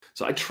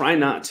So I try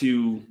not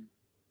to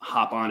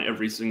hop on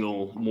every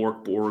single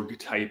Mörk Borg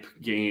type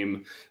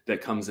game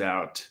that comes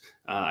out.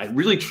 I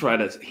really try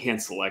to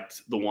hand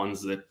select the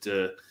ones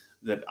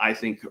that I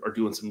think are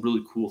doing some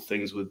really cool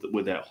things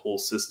with that whole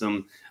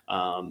system,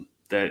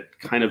 that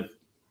kind of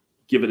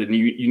give it a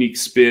unique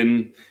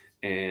spin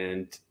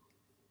and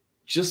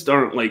just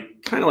aren't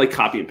kind of like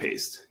copy and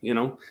paste,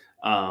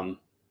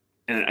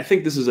 and I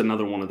think this is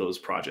another one of those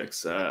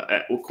projects.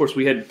 Of course,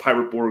 we had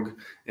Pirate Borg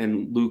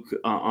and Luke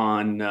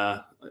on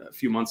a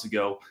few months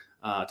ago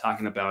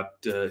talking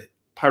about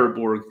Pirate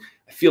Borg.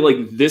 I feel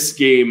like this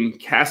game,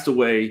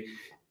 Castaway,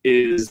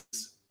 is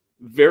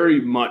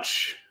very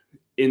much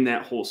in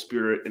that whole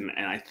spirit. And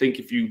I think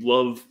if you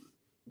love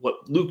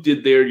what Luke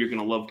did there, you're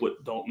going to love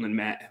what Dalton and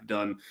Matt have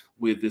done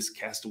with this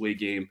Castaway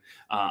game.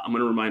 I'm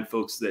going to remind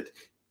folks that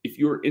if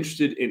you're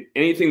interested in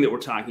anything that we're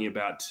talking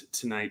about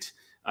tonight,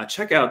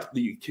 check out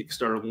the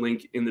Kickstarter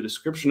link in the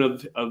description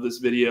of this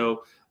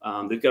video.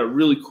 They've got a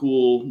really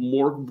cool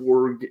Mörk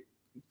Borg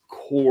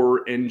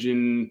core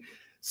engine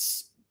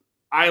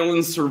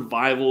island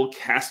survival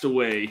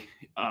Castaway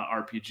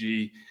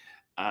RPG.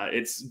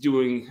 It's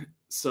doing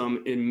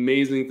some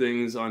amazing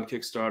things on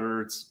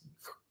Kickstarter. It's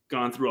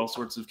gone through all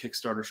sorts of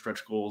Kickstarter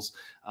stretch goals.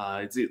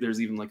 There's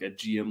even like a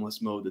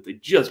GM-less mode that they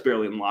just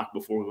barely unlocked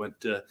before we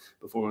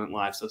went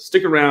live. So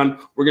stick around.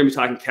 We're going to be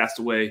talking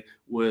Castaway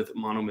with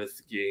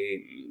Monomyth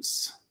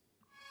Games.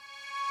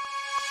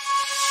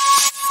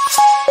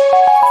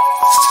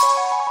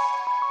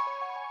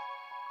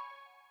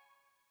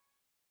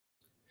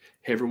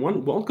 Hey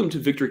everyone, welcome to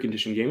Victory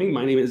Condition Gaming.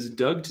 My name is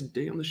Doug.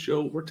 Today on the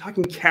show, we're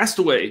talking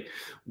Castaway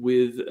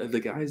with the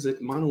guys at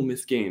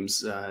Monomyth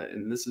Games.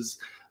 And this is,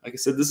 like I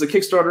said, this is a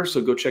Kickstarter,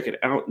 so go check it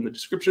out in the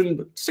description.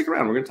 But stick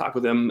around; we're going to talk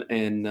with them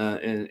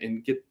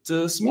and get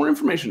some more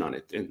information on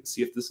it and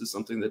see if this is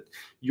something that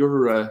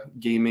your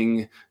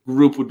gaming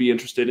group would be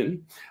interested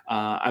in.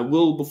 I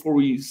will, before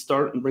we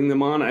start and bring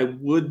them on, I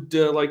would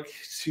like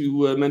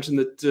to mention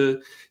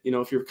that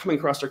if you're coming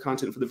across our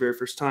content for the very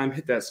first time,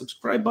 hit that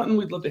subscribe button.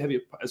 We'd love to have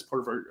you as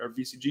part of our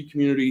VCG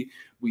community.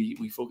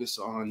 We focus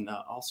on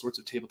all sorts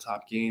of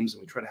tabletop games, and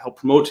we try to help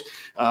promote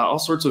all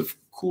sorts of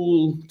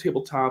cool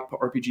tabletop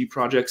RPG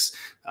projects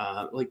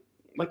like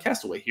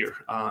Castaway here.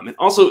 And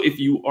also, if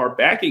you are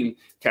backing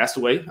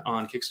Castaway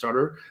on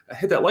Kickstarter,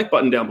 hit that like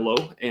button down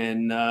below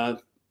and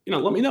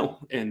let me know.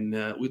 And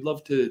we'd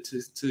love to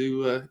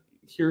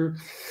hear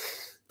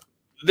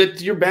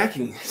that you're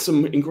backing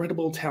some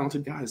incredible,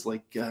 talented guys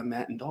like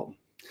Matt and Dalton.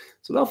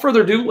 So without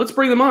further ado, let's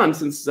bring them on,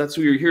 since that's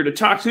who you're here to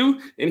talk to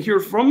and hear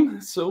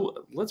from.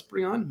 So let's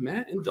bring on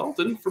Matt and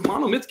Dalton from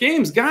Monomyth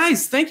Games.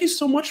 Guys, thank you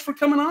so much for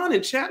coming on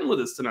and chatting with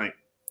us tonight.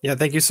 Yeah,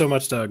 thank you so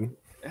much, Doug.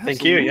 Absolutely.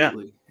 Thank you. Yeah,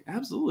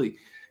 absolutely.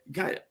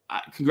 Guy,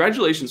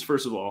 congratulations,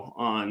 first of all,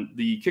 on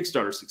the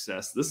Kickstarter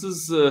success. This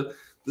is a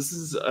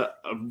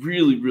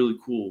really, really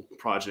cool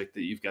project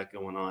that you've got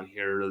going on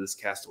here, this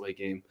Castaway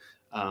game.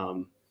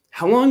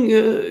 How long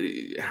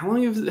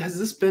has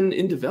this been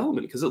in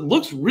development? Because it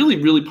looks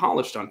really, really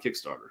polished on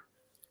Kickstarter.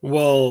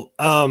 Well,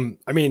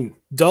 I mean,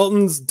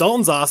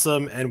 Dalton's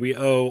awesome, and we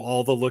owe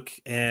all the look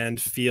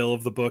and feel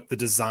of the book, the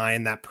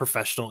design, that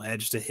professional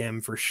edge to him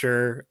for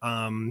sure.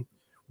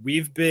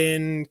 We've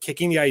been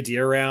kicking the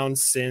idea around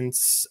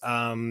since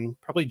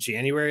probably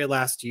January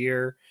last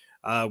year.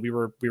 We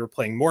were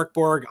playing Mörk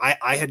Borg.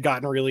 I had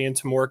gotten really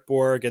into Mörk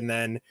Borg, and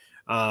then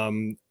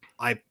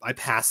I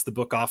passed the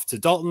book off to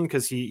Dalton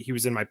because he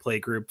was in my play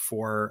group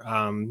for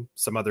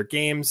some other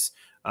games.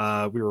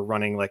 We were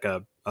running like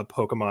a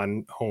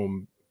Pokemon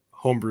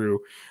homebrew.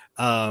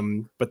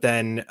 But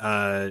then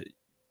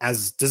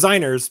as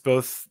designers,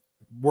 both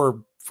were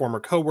former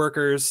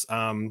co-workers.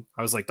 I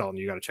was like, Dalton,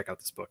 you got to check out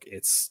this book.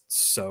 It's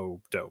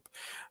so dope.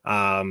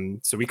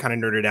 So we kind of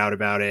nerded out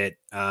about it,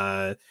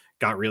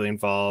 got really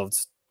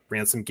involved,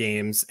 ran some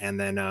games, and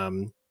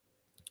then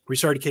we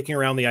started kicking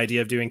around the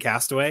idea of doing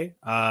Castaway,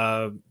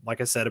 like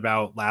I said,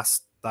 about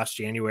last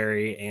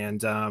January.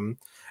 And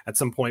at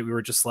some point we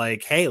were just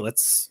like, hey, we're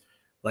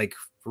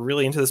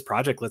really into this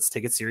project. Let's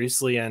take it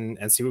seriously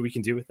and see what we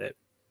can do with it.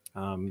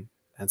 And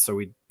so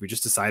we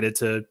just decided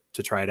to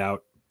try it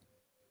out.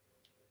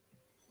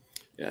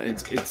 Yeah,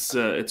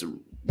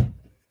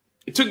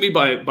 it took me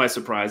by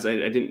surprise. I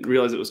didn't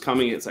realize it was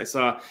coming. I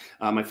saw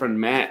my friend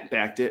Matt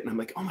backed it, and I'm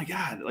like, oh my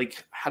god!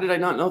 Like, how did I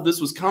not know this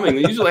was coming?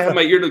 Usually, I have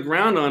my ear to the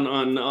ground on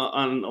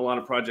a lot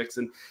of projects,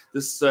 and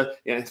this,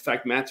 in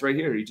fact, Matt's right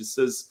here. He just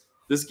says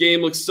this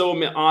game looks so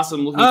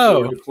awesome. Looking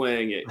forward to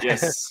playing it.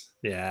 Yes.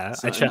 Yeah,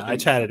 so, I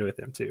chatted with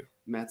him too.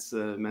 Matt's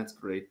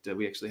great.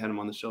 We actually had him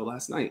on the show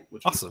last night,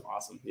 which was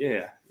awesome.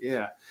 Yeah.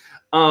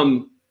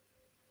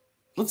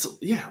 Let's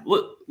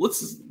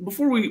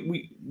before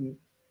we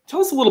tell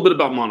us a little bit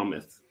about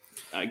Monomyth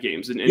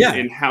Games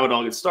and how it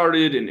all gets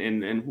started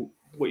and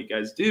what you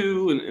guys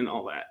do and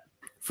all that.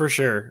 For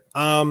sure.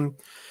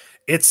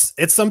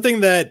 It's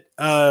something that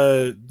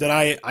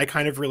I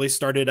kind of really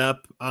started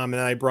up, and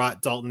I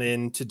brought Dalton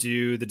in to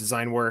do the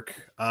design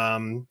work.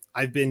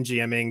 I've been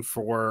GMing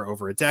for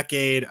over a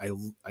decade. I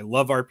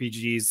love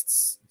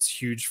RPGs. It's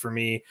huge for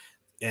me.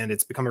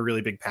 it's become a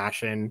really big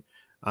passion.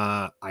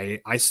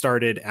 I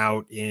started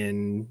out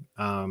in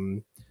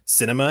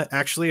cinema.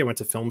 Actually, I went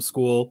to film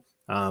school.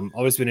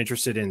 Always been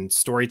interested in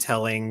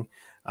storytelling,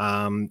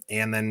 and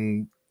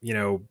then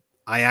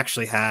I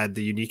actually had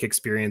the unique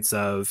experience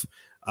of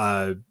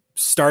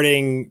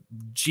starting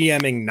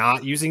GMing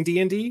not using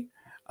D&D,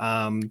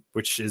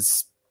 which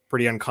is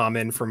pretty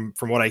uncommon from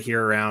what I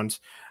hear around.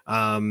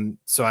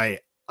 So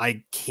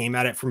I came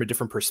at it from a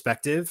different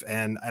perspective,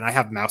 and I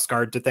have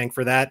MouseGuard to thank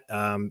for that.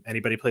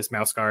 Anybody plays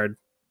MouseGuard?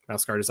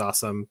 MouseGuard is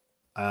awesome.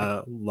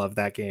 Love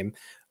that game.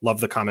 Love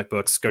the comic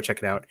books. Go check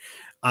it out.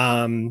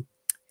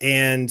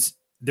 And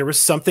there was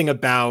something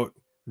about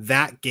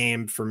that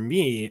game for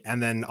me,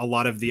 and then a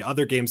lot of the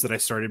other games that I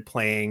started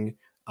playing,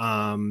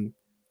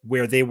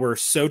 where they were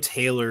so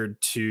tailored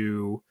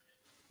to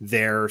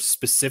their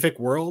specific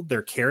world,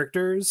 their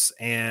characters,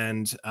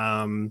 and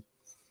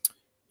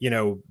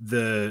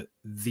the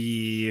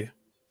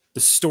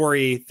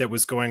story that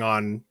was going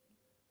on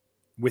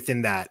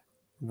within that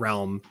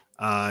realm,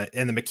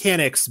 and the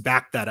mechanics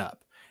backed that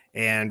up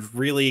and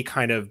really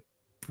kind of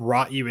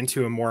brought you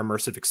into a more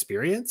immersive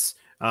experience.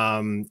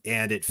 And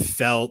it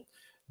felt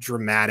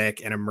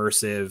dramatic and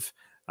immersive.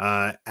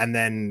 And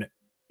then,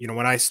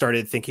 when I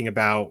started thinking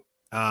about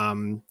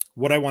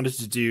what I wanted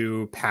to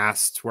do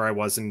past where I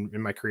was in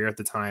my career at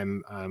the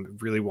time,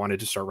 really wanted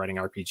to start writing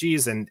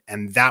RPGs,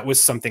 and that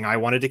was something I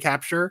wanted to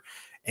capture.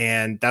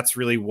 And that's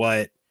really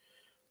what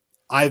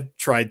I've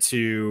tried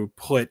to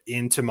put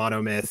into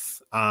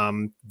Monomyth.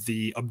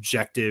 The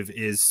objective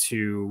is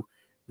to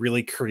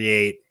really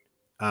create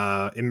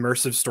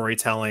immersive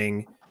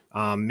storytelling,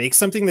 make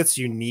something that's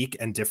unique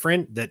and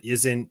different, that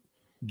isn't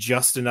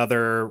just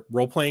another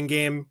role-playing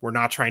game. We're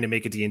not trying to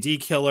make a D&D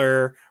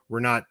killer.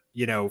 We're not,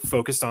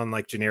 focused on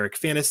like generic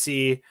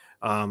fantasy.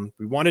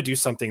 We want to do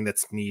something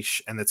that's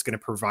niche and that's going to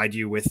provide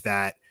you with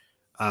that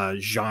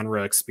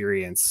genre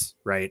experience,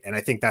 right? And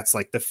I think that's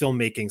like the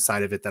filmmaking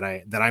side of it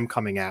that I'm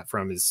coming at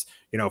from is,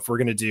 if we're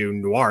going to do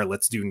noir,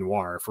 let's do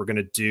noir. If we're going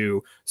to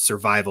do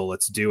survival,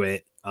 let's do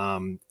it.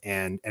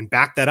 And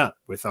back that up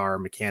with our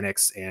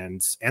mechanics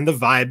and the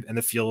vibe and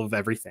the feel of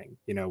everything.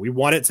 We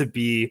want it to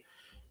be,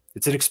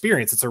 it's an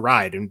experience, it's a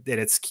ride, and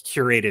it's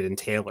curated and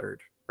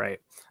tailored, right?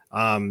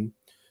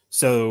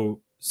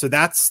 So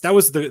that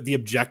was the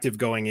objective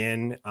going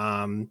in,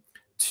 and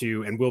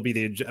will be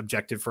the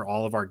objective for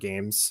all of our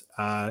games.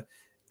 And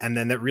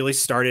then that really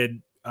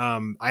started,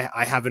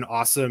 I have an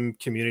awesome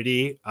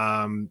community.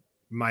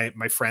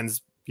 My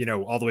friends,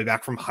 all the way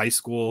back from high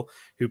school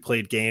who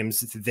played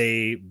games,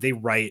 they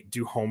write,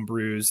 do home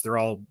brews. They're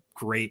all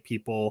great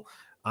people.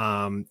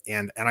 And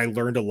I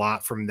learned a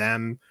lot from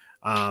them.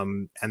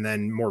 And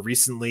then more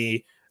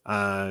recently,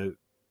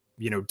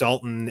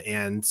 Dalton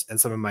and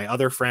some of my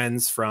other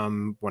friends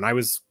from when I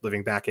was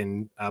living back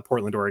in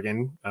Portland,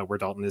 Oregon, where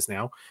Dalton is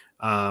now.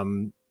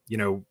 During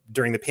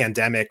the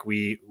pandemic,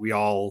 we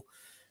all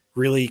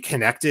really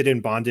connected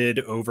and bonded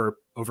over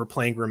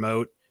playing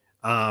remote,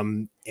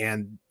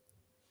 and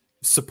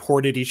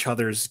supported each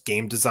other's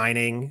game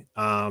designing.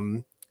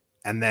 And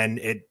then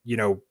it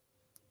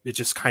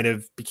just kind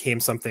of became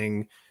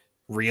something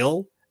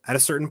real at a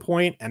certain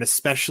point, and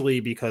especially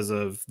because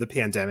of the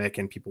pandemic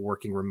and people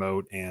working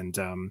remote and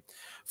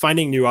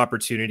finding new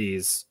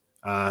opportunities,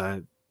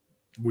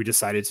 we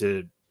decided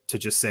to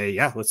just say,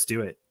 yeah, let's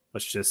do it.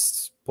 Let's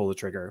just pull the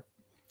trigger.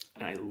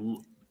 I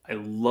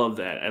love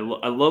that. I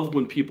love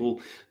when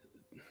people,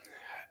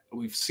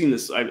 we've seen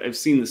this. I've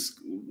seen this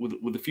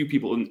with a few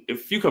people in a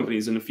few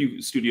companies and a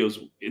few studios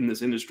in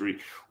this industry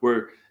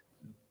where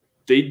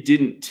they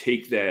didn't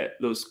take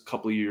those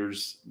couple of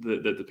years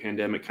that the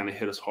pandemic kind of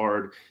hit us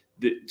hard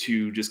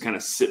to just kind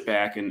of sit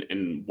back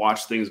and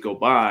watch things go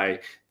by.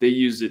 They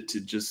used it to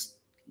just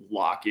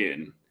lock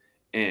in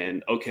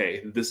and,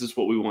 okay, this is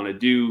what we want to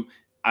do.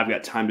 I've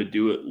got time to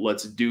do it.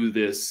 Let's do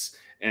this.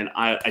 And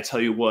I tell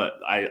you what,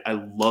 I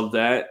love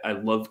that. I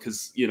love,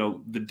 because,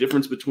 the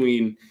difference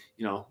between,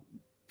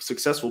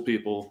 successful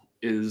people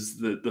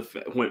is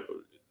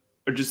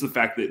just the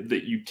fact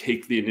that you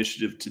take the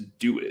initiative to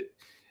do it.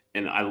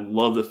 And I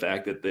love the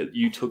fact that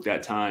you took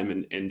that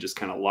time and just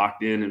kind of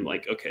locked in and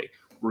like, okay,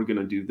 we're going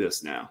to do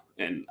this now.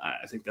 And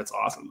I think that's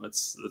awesome.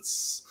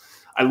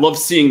 I love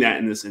seeing that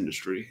in this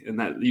industry, and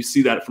that you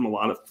see that from a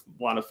lot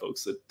of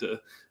folks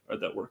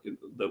that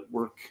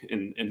work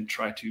and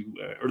try to,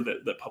 or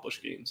that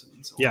publish games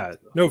and so on. Yeah,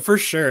 no, for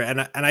sure.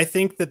 And I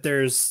think that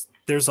there's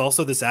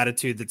also this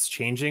attitude that's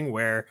changing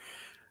where,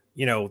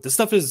 this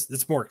stuff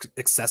it's more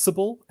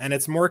accessible and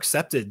it's more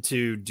accepted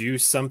to do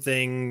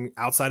something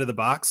outside of the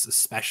box,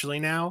 especially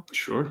now.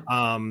 Sure.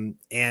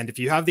 And if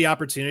you have the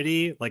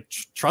opportunity, like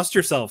trust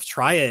yourself,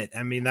 try it.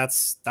 I mean,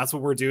 that's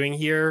what we're doing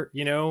here.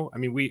 I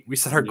mean, we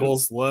set our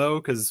goals low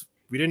because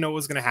we didn't know what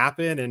was going to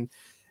happen, and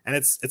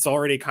it's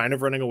already kind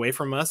of running away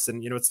from us.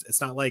 And, it's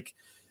not like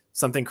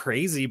something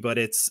crazy, but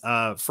it's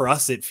for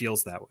us, it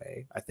feels that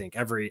way. I think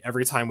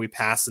every time we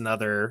pass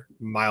another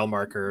mile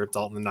marker,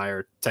 Dalton and I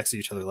are texting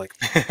each other like,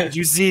 did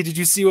you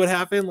see what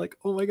happened? Like,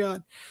 oh my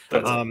God.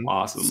 That's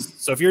awesome.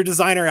 So if you're a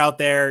designer out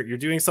there, you're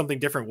doing something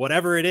different,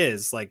 whatever it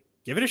is, like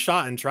give it a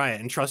shot and try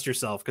it and trust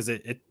yourself. Cause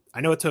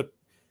I know it took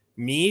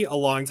me a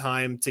long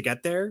time to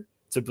get there,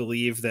 to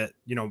believe that,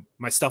 you know,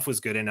 my stuff was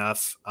good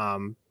enough.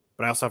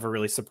 But I also have a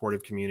really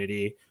supportive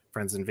community,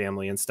 friends and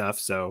family and stuff.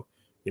 So,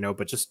 you know,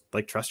 but just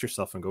like trust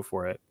yourself and go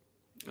for it.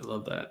 I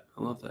love that.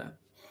 I love that.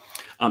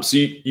 So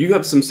you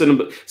have some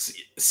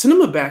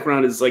cinema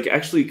background is like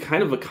actually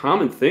kind of a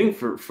common thing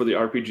for the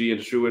RPG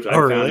industry, which I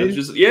found really? is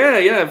just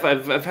yeah.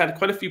 I've had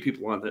quite a few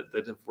people on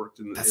that have worked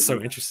in. That's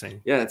so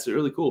interesting. Yeah, it's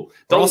really cool.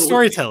 They're all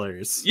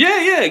storytellers.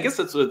 Yeah. I guess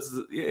that's what's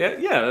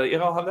yeah.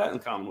 I'll have that in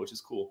common, which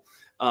is cool.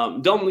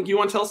 Dalton, you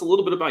want to tell us a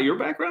little bit about your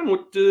background?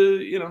 What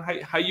you know,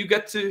 how you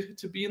got to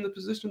be in the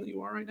position that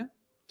you are right now?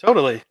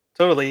 Totally,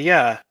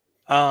 yeah.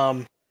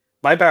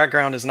 My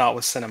background is not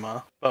with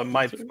cinema, but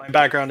my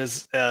background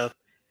is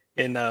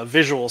in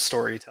visual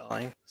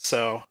storytelling.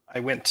 So I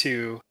went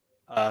to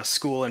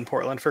school in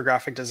Portland for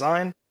graphic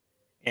design,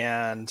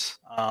 and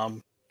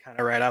kind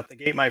of right out the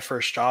gate, my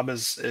first job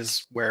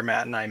is where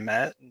Matt and I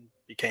met and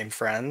became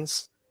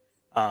friends.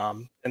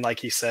 And like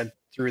he said,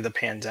 through the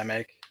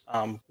pandemic,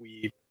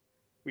 we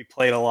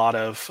played a lot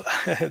of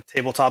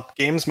tabletop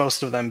games,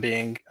 most of them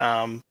being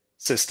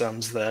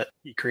systems that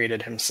he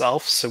created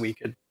himself, so we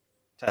could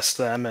test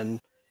them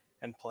and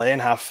play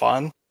and have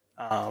fun.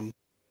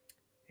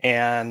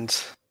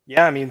 And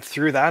yeah, I mean,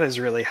 through that is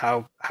really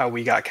how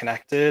we got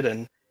connected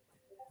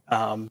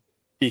and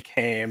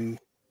became,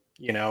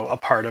 you know, a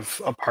part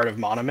of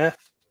Monomyth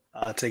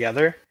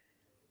together.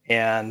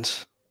 And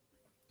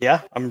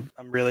yeah, I'm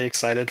really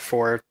excited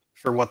for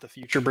what the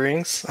future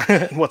brings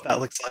and what that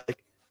looks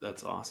like.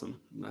 That's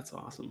awesome. That's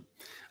awesome.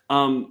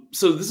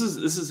 So this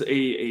is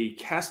a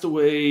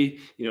castaway.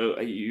 You know,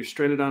 you're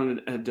stranded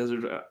on a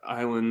desert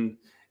island,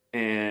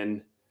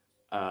 and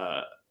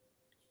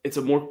it's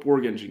a Mork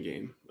Borg engine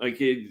game. Like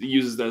it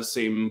uses those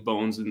same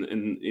bones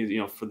and you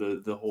know, for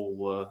the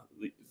whole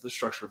the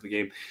structure of the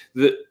game.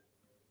 The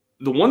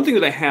one thing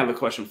that I have a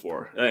question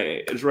for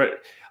is right.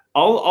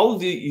 All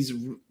of these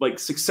like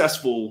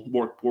successful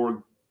Mork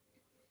Borg,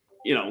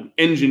 you know,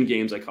 engine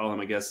games, I call them,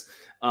 I guess,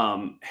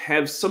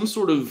 have some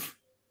sort of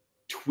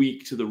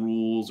tweak to the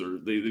rules, or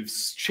they've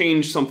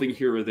changed something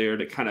here or there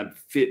to kind of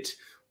fit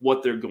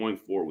what they're going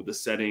for with the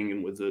setting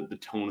and with the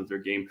tone of their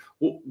game.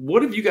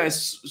 What have you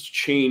guys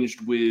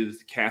changed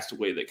with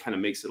Castaway that kind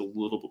of makes it a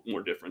little bit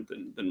more different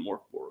than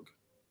Mork Borg?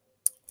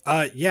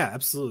 Yeah,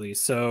 absolutely.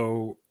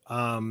 So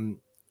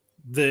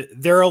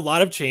there are a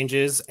lot of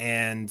changes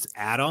and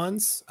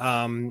add-ons.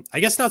 I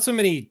guess not so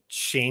many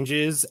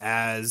changes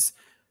as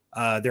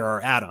there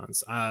are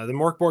add-ons. The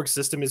Mork Borg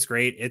system is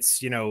great.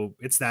 It's, you know,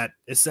 it's that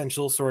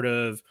essential sort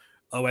of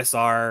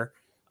OSR,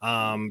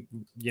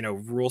 you know,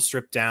 rule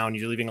stripped down.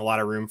 You're leaving a lot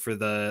of room for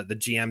the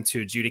GM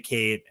to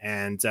adjudicate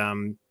and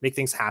make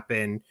things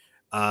happen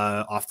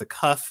off the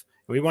cuff.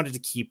 And we wanted to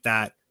keep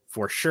that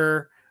for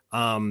sure.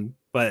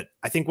 But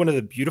I think one of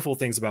the beautiful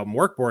things about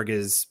Mork Borg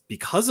is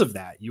because of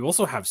that, you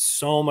also have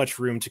so much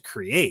room to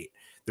create.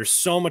 There's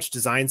so much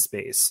design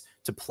space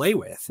to play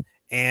with.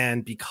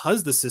 And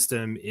because the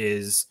system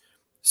is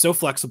so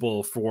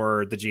flexible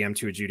for the GM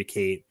to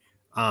adjudicate,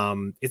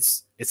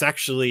 it's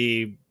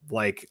actually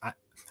like, I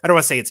don't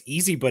want to say it's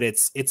easy, but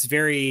it's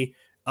very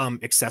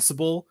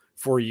accessible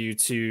for you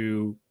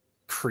to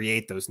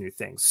create those new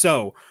things.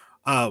 So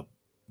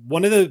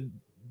one of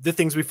the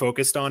things we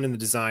focused on in the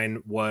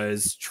design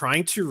was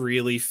trying to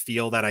really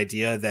feel that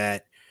idea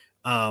that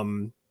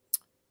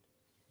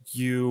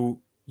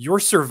you're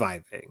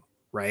surviving,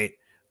 right?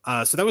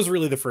 So that was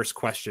really the first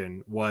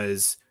question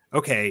was,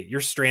 okay,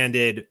 you're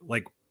stranded.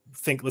 Like,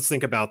 let's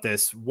think about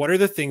this. What are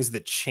the things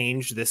that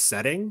change this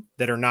setting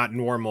that are not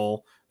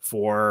normal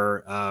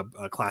for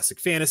a classic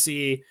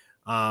fantasy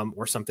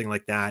or something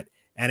like that?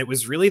 And it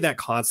was really that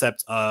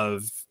concept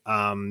of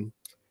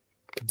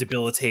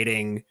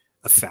debilitating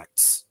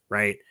effects,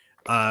 right?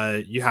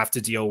 You have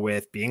to deal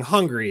with being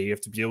hungry. You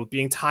have to deal with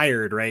being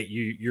tired, right?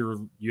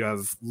 You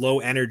have low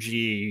energy.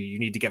 You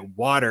need to get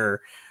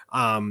water.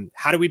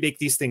 How do we make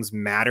these things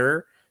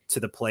matter to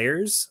the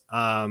players?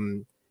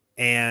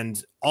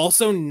 And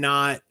also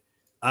not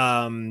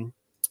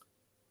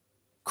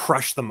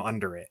crush them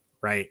under it,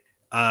 right?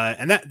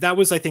 And that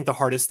was, I think, the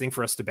hardest thing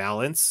for us to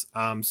balance.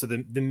 So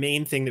the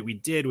main thing that we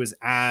did was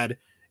add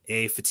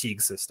a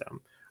fatigue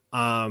system.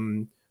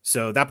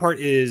 So that part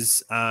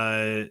is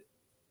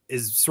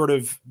sort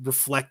of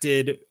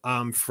reflected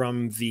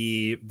from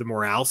the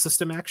morale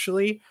system,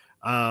 actually.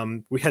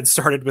 We had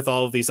started with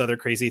all of these other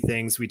crazy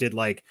things. We did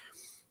like,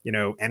 you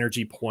know,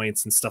 energy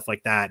points and stuff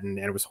like that, and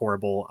it was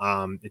horrible.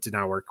 It did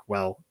not work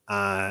well.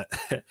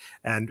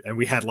 And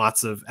we had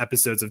lots of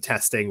episodes of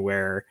testing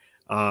where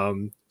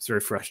it's very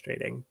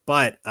frustrating.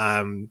 But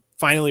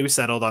finally we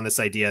settled on this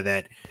idea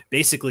that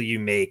basically you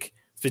make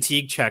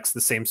fatigue checks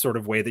the same sort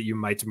of way that you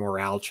might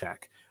morale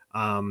check.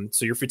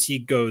 So your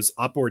fatigue goes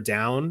up or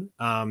down,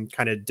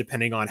 kind of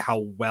depending on how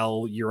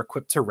well you're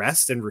equipped to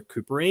rest and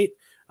recuperate.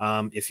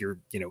 If you're,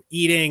 you know,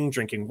 eating,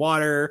 drinking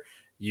water,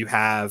 you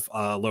have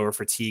a lower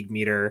fatigue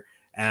meter.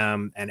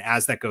 And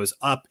as that goes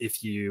up,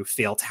 if you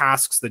fail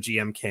tasks, the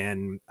GM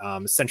can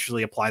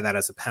essentially apply that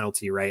as a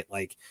penalty, right?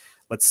 Like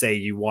let's say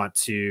you want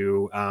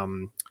to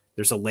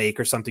there's a lake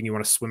or something, you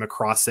want to swim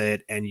across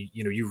it, and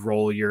you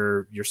roll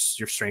your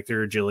strength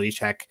or agility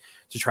check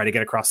to try to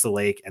get across the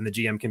lake, and the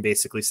GM can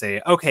basically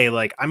say, okay,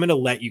 like I'm going to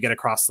let you get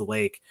across the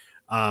lake.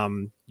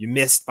 You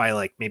missed by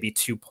like maybe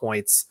 2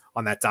 points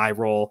on that die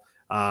roll.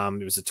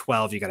 It was a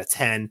 12, you got a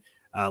 10.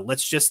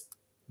 Let's just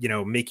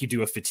make you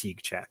do a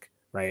fatigue check,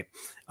 right?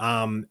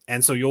 And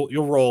so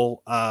you'll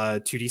roll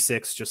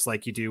 2d6 just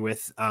like you do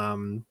with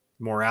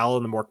morale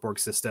in the Mörk Borg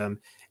system.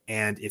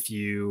 And if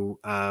you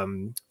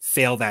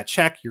fail that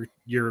check,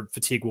 your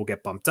fatigue will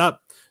get bumped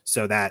up,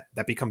 so that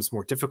becomes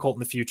more difficult in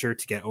the future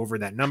to get over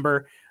that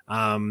number.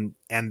 And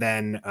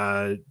then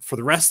for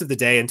the rest of the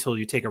day until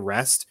you take a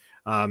rest,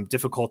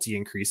 difficulty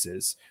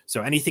increases.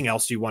 So anything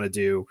else you want to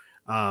do,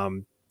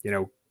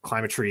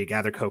 climb a tree,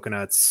 gather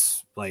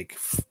coconuts, like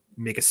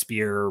make a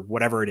spear,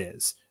 whatever it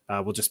is,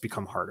 will just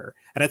become harder.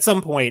 And at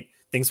some point,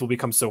 things will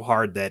become so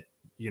hard that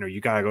you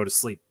gotta go to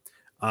sleep.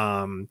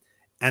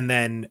 And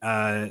then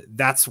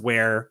that's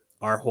where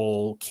our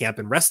whole camp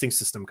and resting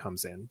system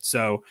comes in.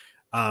 So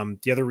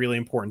the other really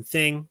important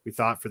thing we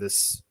thought for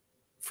this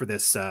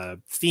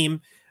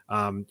theme,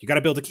 you got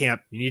to build a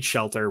camp, you need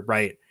shelter,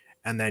 right?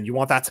 And then you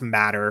want that to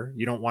matter.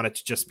 You don't want it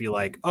to just be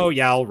like, oh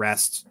yeah, I'll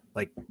rest,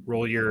 like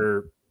roll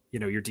your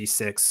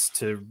D6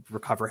 to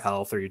recover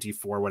health, or your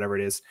D4, whatever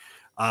it is.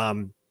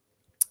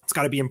 It's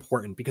got to be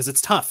important because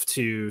it's tough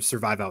to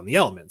survive out in the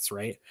elements,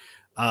 right?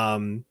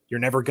 You're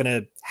never going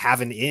to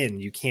have an inn.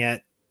 You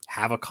can't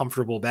have a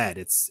comfortable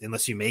bed.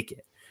 Unless you make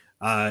it.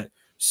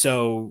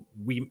 So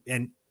we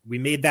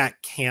made that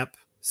camp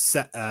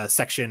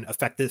section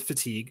effective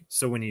fatigue.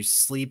 So when you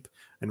sleep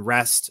and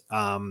rest,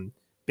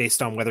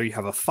 based on whether you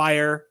have a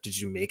fire, did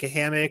you make a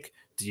hammock?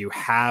 Do you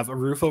have a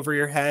roof over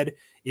your head?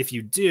 If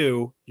you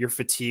do, your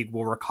fatigue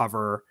will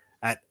recover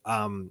at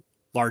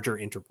larger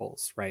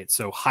intervals, right?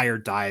 So higher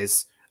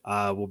dies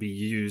will be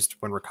used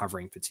when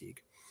recovering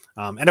fatigue.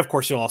 And of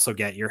course, you'll also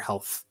get your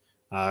health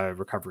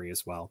recovery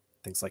as well,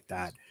 things like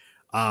that.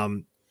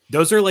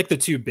 Those are like the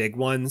two big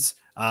ones.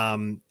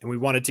 And we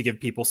wanted to give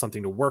people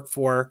something to work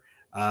for,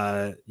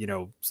 a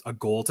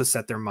goal to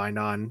set their mind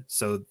on.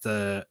 So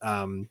the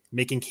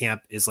making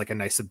camp is like a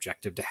nice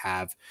objective to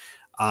have.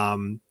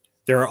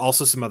 There are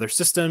also some other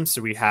systems.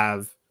 So we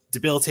have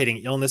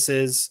debilitating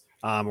illnesses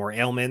or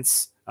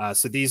ailments.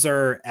 So these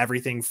are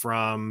everything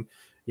from,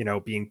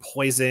 being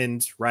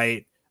poisoned,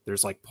 right?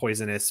 There's like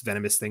poisonous,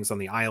 venomous things on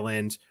the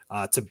island,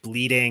 to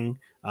bleeding.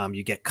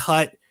 You get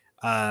cut.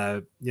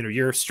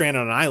 You're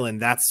stranded on an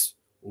island. That's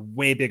a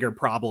way bigger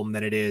problem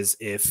than it is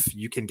if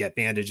you can get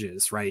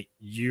bandages, right?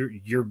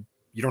 You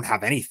don't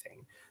have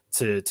anything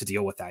to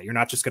deal with that. You're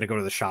not just going to go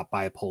to the shop,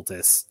 buy a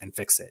poultice, and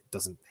fix it. It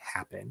doesn't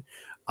happen.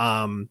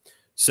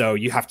 So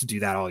you have to do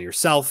that all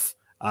yourself.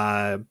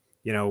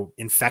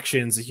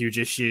 Infection's a huge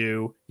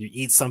issue. You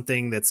eat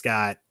something that's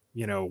got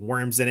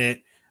worms in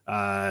it.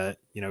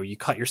 You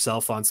cut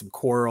yourself on some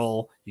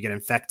coral, you get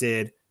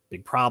infected,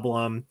 big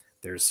problem.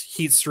 There's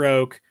heat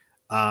stroke.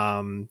 You're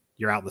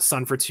out in the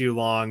sun for too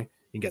long,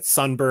 you get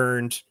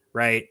sunburned,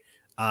 right?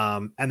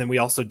 And then we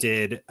also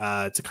did,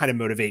 to kind of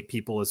motivate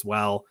people as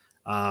well,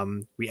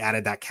 we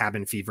added that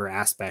cabin fever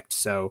aspect.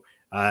 So,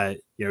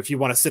 if you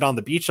want to sit on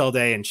the beach all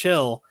day and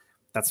chill,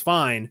 that's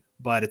fine.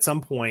 But at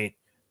some point,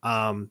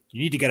 you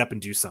need to get up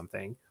and do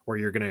something, or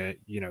you're gonna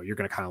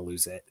kind of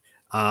lose it.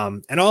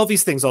 And all of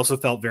these things also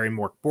felt very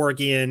Mörk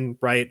Borgian,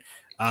 right?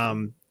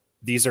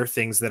 These are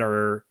things that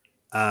are,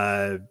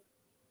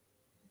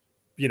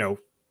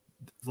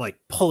 like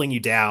pulling you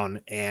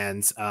down,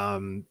 and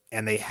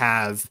they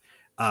have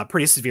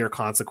pretty severe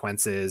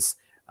consequences.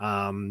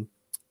 We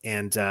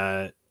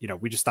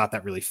just thought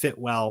that really fit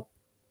well.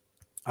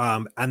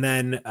 And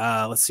then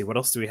let's see, what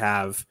else do we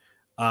have?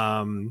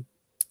 The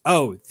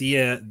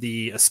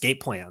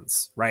escape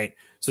plans, right?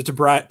 So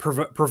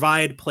to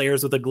provide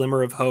players with a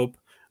glimmer of hope,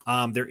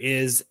 there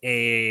is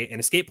an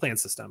escape plan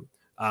system.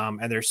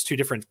 And there's two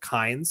different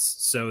kinds.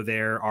 So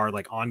there are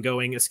like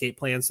ongoing escape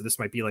plans. So this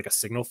might be like a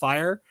signal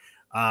fire.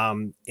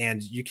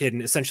 And you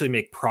can essentially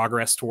make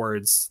progress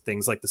towards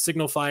things like the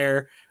signal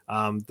fire.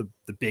 The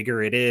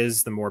bigger it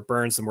is, the more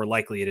burns, the more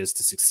likely it is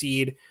to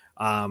succeed.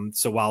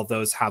 So while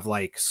those have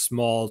like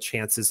small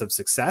chances of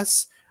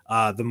success,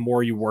 the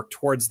more you work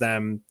towards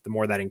them, the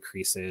more that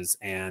increases.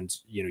 And,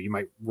 you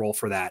might roll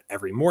for that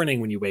every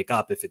morning when you wake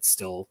up if it's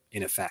still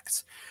in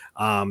effect.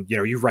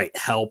 You write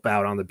help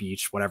out on the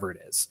beach, whatever it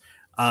is.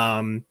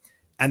 And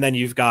then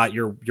you've got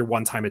your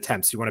one-time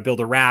attempts. You want to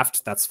build a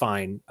raft, that's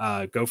fine.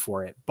 Go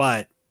for it.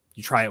 But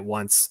you try it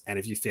once, and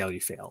if you fail,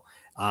 you fail.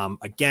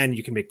 Again,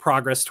 you can make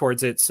progress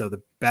towards it. So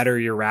the better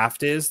your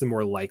raft is, the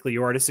more likely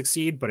you are to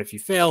succeed. But if you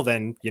fail,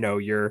 then,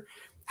 you're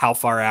how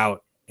far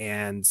out,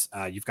 and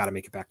you've got to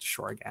make it back to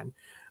shore again.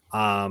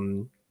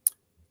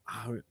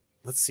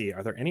 Let's see.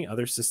 Are there any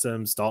other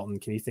systems? Dalton,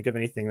 can you think of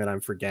anything that I'm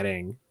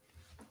forgetting?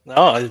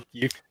 No,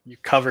 you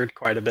covered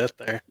quite a bit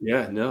there.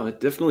 Yeah, no, it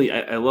definitely.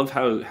 I love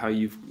how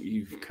you've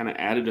kind of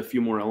added a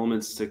few more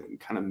elements to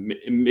kind of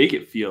make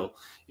it feel,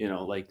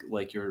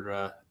 like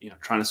you're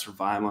trying to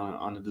survive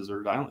on a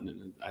deserted island,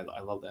 and I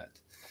love that.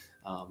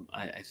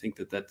 I think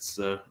that's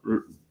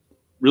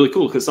really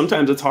cool, because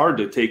sometimes it's hard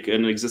to take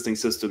an existing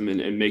system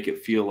and make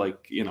it feel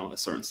like, you know, a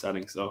certain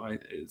setting. So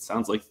it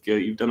sounds like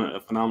you've done a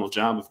phenomenal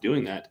job of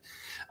doing that.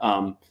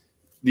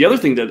 The other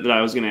thing that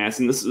I was going to ask,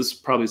 and this is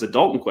probably a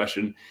Dalton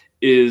question,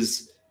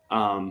 is,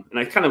 and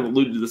I kind of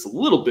alluded to this a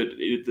little bit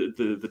at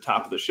the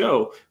top of the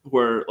show,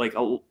 where like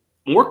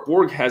Mork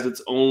Borg has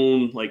its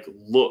own like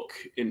look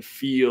and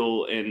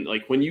feel, and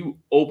like when you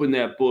open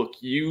that book,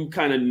 you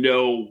kind of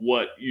know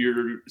what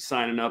you're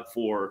signing up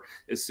for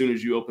as soon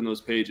as you open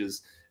those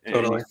pages. And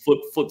Totally.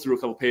 you flip through a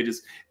couple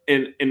pages,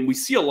 and we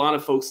see a lot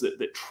of folks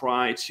that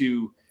try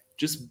to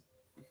just,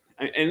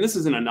 and this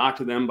isn't a knock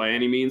to them by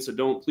any means,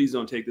 so please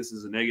don't take this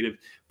as a negative,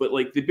 but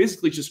like they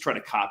basically just try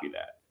to copy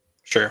that.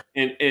 Sure.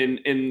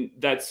 And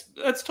that's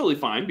totally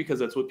fine, because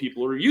that's what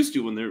people are used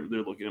to when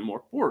they're looking at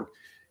Mork Borg.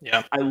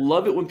 Yeah. I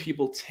love it when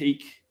people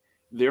take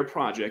their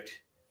project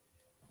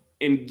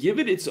and give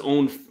it its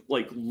own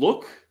like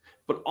look,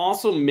 but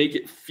also make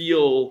it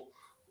feel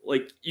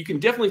like you can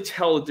definitely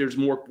tell that there's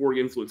Mork Borg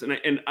influence.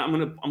 And I'm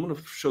gonna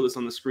show this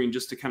on the screen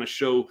just to kind of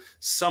show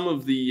some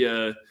of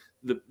the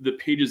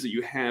pages that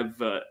you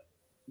have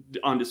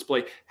on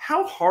display.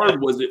 How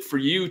hard was it for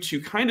you to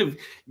kind of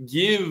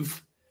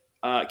give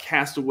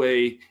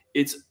Castaway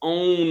its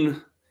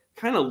own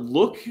kind of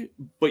look,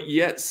 but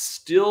yet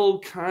still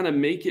kind of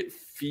make it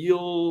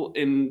feel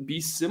and be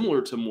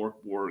similar to Mork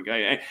Borg?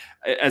 I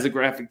as a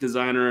graphic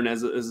designer and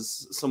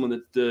as someone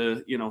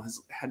that you know, has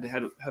had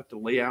to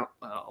lay out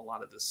a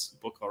lot of this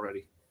book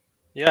already.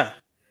 Yeah.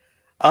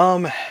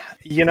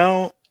 You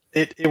know,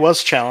 it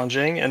was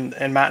challenging,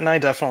 and Matt and I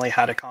definitely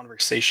had a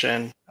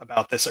conversation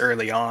about this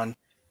early on,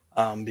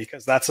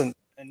 because that's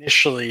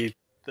initially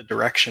the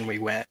direction we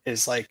went,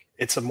 is like,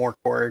 it's a Mork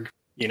Borg,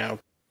 you know,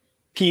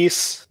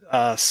 piece,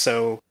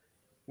 so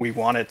we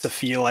want it to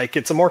feel like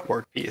it's a Mork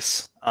Borg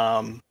piece.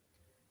 And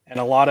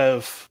a lot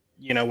of,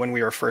 you know, when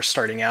we were first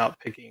starting out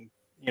picking,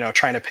 you know,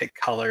 trying to pick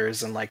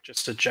colors and like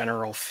just a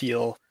general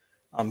feel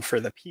for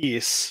the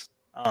piece,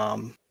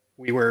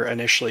 we were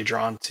initially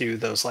drawn to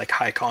those like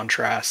high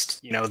contrast,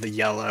 you know, the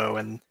yellow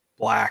and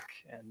black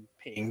and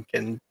pink,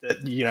 and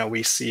that, you know,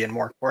 we see in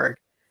Mork Borg,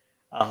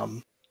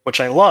 which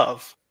I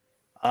love.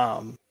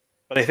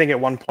 But I think at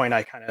one point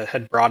I kind of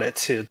had brought it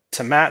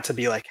to Matt to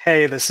be like,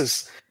 hey, this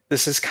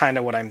is kind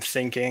of what I'm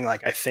thinking.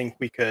 Like, I think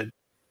we could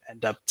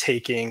end up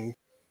taking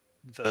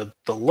the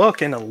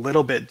look in a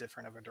little bit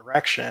different of a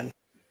direction.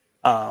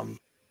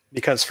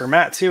 Because for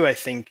Matt too, I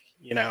think,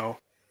 you know,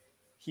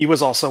 he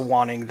was also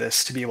wanting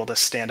this to be able to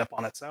stand up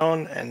on its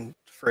own and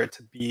for it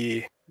to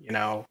be, you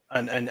know,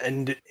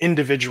 an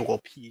individual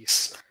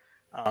piece,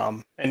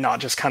 and not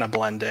just kind of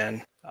blend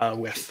in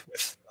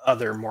with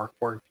other Mork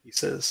Borg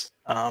pieces.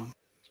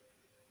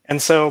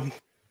 And so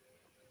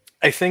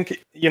I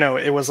think, you know,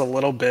 it was a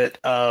little bit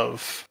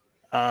of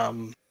a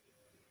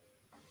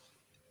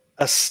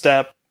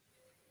step.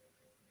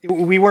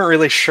 We weren't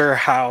really sure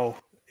how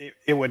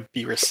it would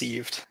be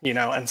received, you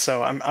know, and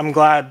so I'm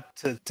glad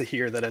to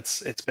hear that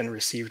it's been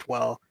received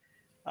well.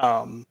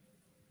 And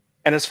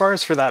as far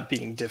as for that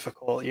being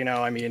difficult, you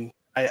know, I mean,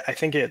 I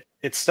think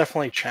it's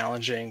definitely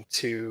challenging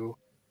to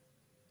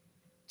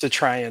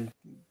try and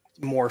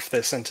morph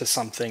this into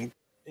something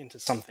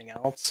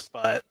else,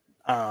 but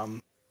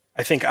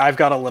I think I've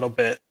got a little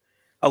bit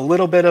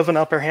of an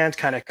upper hand,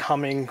 kind of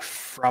coming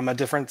from a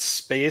different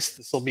space.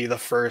 This will be the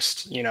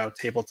first, you know,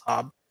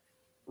 tabletop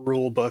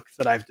rule book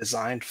that I've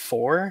designed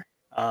for.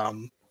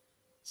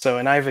 So,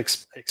 and I've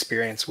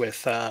experience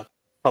with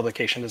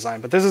publication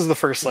design, but this is the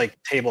first like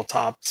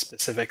tabletop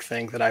specific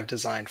thing that I've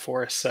designed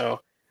for.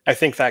 So I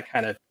think that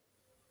kind of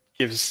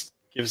gives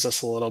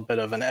us a little bit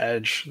of an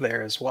edge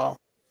there as well.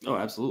 Oh,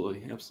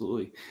 absolutely.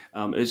 Absolutely.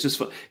 It's just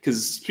fun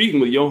because speaking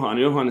with Johan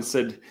has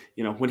said,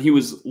 you know, when he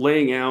was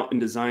laying out and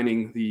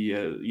designing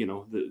the, you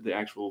know, the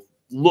actual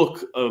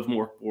look of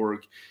Mork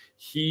Borg,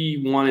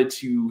 he wanted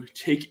to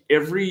take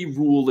every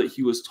rule that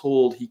he was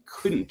told he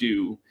couldn't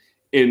do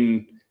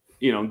in,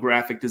 you know,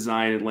 graphic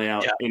design and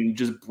layout, and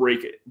just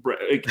break it.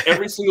 Like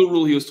every single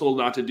rule he was told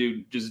not to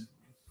do,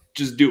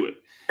 just do it.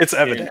 It's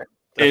evident.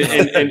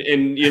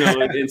 And you know,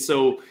 and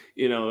so,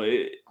 you know,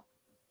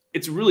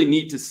 it's really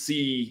neat to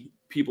see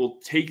people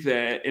take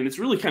that, and it's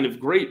really kind of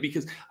great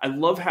because I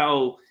love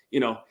how, you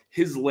know,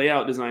 his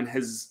layout design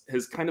has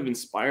kind of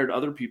inspired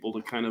other people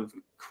to kind of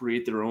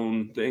create their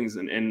own things,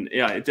 and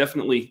yeah, it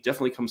definitely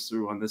comes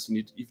through on this,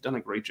 and you've done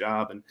a great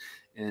job, and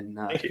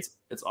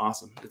it's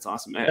awesome. It's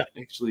awesome. Yeah.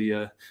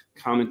 Actually,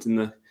 comment in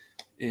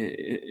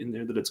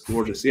there that it's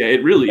gorgeous. Yeah,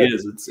 it really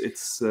is.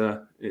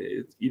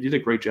 You did a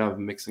great job of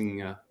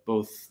mixing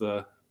both.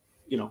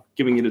 You know,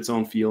 giving it its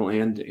own feel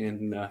and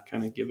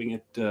kind of giving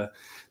it that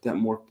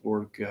Mork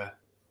Borg.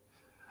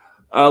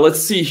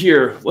 Let's see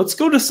here. Let's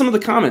go to some of the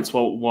comments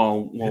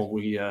while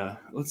we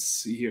let's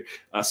see here.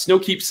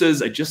 Snowkeep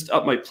says, I just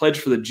upped my pledge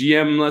for the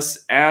GM-less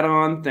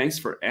add-on. Thanks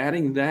for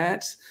adding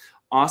that.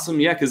 Awesome.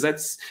 Yeah, because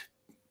that's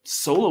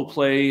solo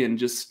play and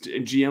just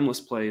GM-less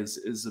play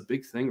is a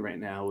big thing right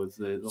now with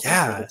the whole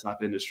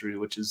tabletop industry,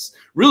 which is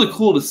really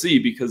cool to see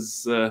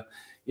because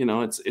you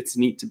know, it's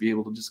neat to be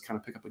able to just kind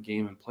of pick up a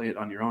game and play it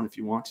on your own if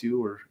you want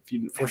to, or if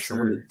you For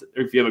sure. or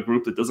if you have a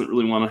group that doesn't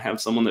really want to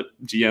have someone that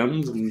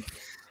GMs, and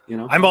you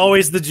know, I'm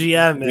always the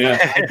GM.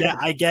 And Yeah.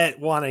 I get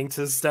wanting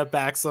to step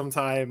back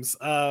sometimes.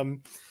 We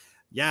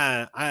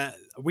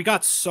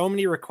got so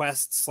many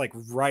requests like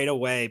right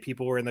away.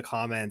 People were in the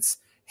comments,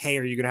 "Hey,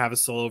 are you going to have a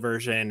solo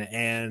version?"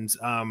 And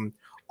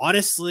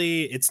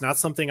honestly, it's not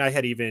something I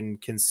had even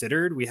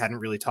considered. We hadn't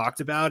really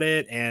talked about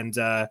it, and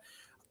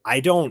I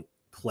don't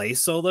play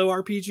solo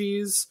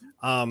RPGs.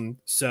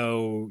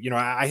 So you know,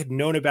 I had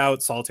known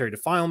about Solitary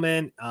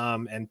Defilement,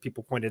 and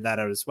people pointed that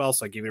out as well.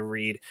 So I gave it a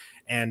read,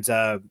 and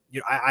you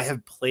know, I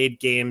have played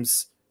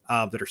games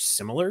that are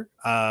similar.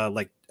 I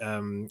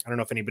don't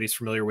know if anybody's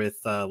familiar with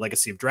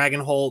Legacy of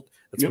Dragonholt.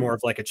 That's Yep. more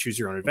of like a choose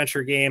your own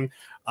adventure game.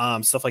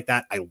 Stuff like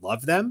that. I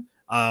love them.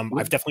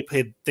 I've definitely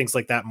played things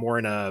like that more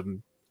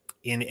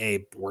in a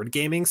board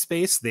gaming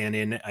space than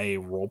in a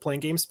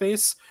role-playing game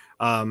space.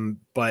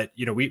 But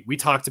you know, we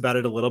talked about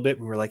it a little bit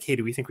and we were like, hey,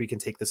 do we think we can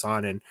take this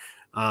on? And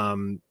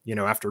you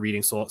know, after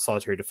reading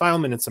Solitary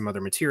Defilement and some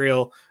other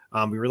material,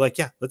 we were like,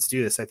 yeah, let's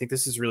do this. I think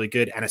this is really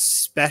good. And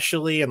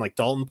especially, and like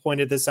Dalton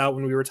pointed this out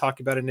when we were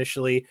talking about it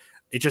initially,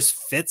 it just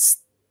fits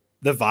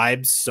the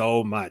vibe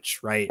so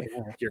much, right?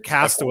 You're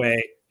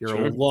castaway, you're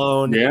Sure.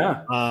 alone.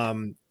 Yeah.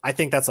 I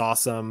think that's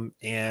awesome.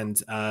 And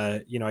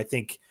you know, I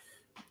think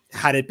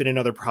had it been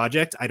another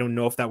project, I don't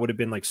know if that would have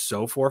been like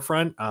so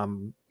forefront.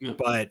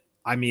 But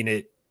I mean,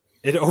 it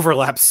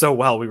overlaps so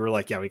well. We were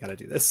like, yeah, we got to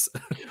do this.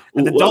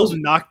 And then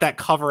Dalton knocked that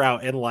cover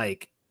out in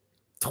like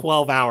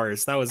 12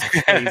 hours. That was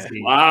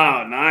crazy.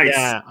 Wow, nice.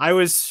 Yeah, I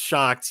was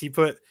shocked.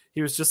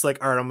 He was just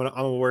like, all right, I'm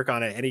gonna work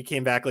on it. And he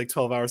came back like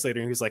 12 hours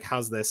later and he was like,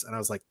 how's this? And I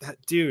was like, that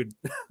dude,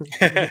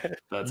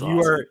 That's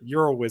awesome.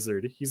 You're a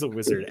wizard. He's a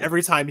wizard.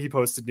 Every time he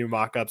posted new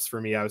mock-ups for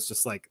me, I was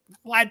just like,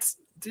 what,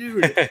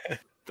 dude?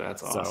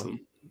 That's So, awesome.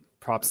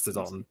 props to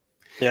Dalton.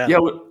 Yeah.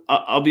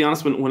 I'll be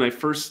honest. When I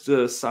first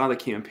saw the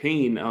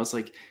campaign, I was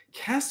like,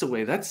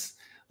 Castaway. That's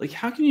like,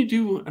 how can you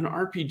do an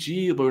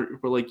RPG where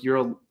like you're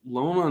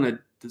alone on a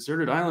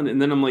deserted island?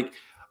 And then I'm like,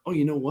 oh,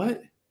 you know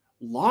what?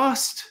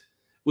 Lost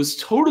was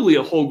totally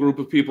a whole group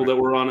of people that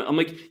were on it. I'm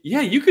like,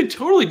 yeah, you could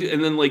totally do.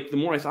 And then like the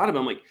more I thought about it,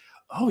 I'm like,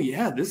 oh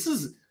yeah, this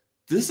is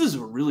a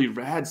really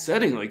rad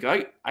setting. Like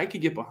I could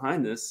get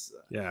behind this.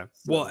 Yeah.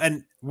 Well,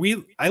 and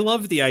I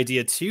love the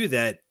idea too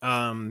that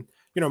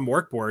you know,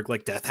 Morkborg,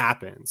 like death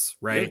happens,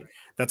 right? Yeah.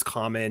 That's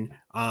common.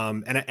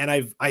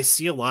 And I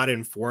see a lot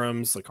in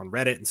forums, like on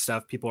Reddit and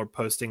stuff, people are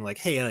posting like,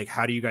 hey, like,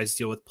 how do you guys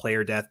deal with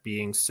player death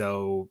being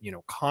so, you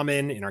know,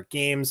 common in our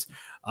games?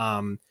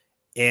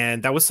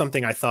 And that was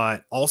something I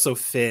thought also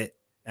fit.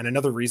 And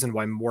another reason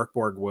why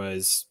Morkborg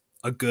was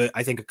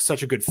I think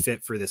such a good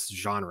fit for this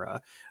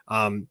genre.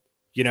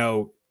 You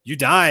know, you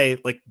die,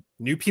 like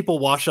new people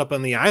wash up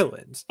on the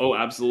island. Oh,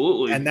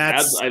 absolutely. And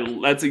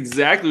that's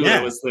exactly what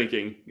I was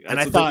thinking. And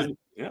I thought,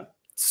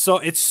 so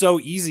it's so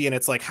easy. And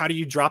it's like, how do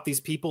you drop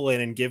these people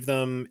in and give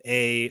them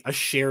a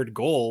shared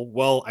goal?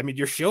 Well, I mean,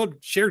 your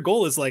shared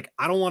goal is like,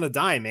 I don't want to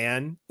die,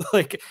 man.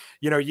 Like,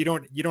 you know, you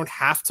don't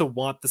have to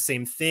want the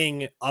same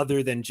thing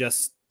other than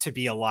just to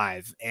be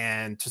alive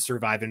and to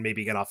survive and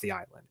maybe get off the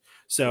island.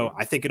 So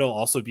I think it'll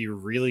also be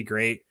really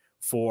great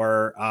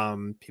for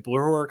people who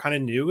are kind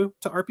of new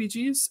to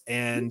RPGs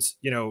and,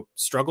 you know,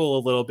 struggle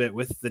a little bit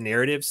with the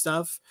narrative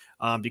stuff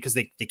because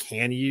they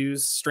can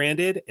use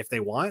Stranded if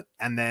they want.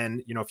 And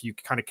then, you know, if you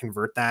kind of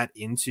convert that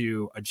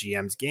into a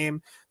GM's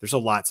game, there's a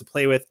lot to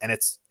play with. And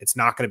it's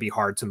not going to be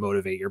hard to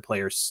motivate your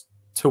players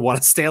to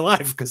want to stay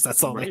alive because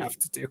that's all they have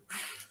to do.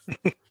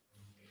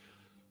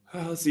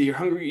 Let's see. Your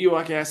Hungry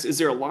Ewok asks, is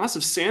there a loss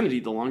of sanity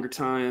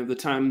the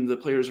time the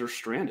players are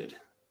stranded?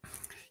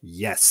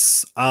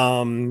 Yes.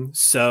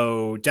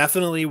 So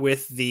definitely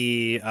with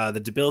the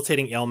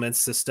debilitating ailments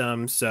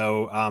system.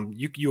 So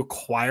you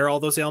acquire all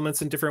those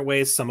ailments in different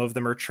ways. Some of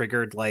them are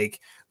triggered, like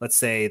let's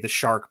say the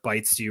shark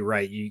bites you,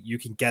 right? You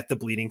can get the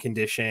bleeding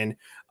condition,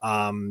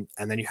 and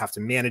then you have to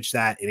manage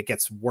that, and it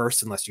gets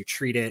worse unless you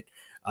treat it.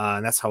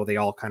 And that's how they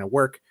all kind of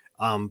work.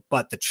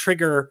 But the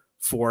trigger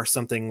for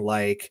something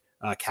like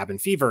cabin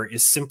fever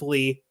is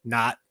simply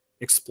not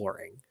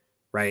exploring,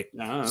 right?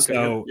 Okay.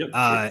 So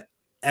sure.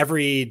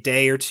 Every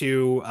day or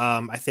two,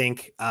 I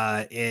think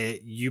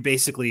you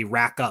basically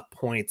rack up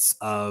points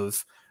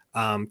of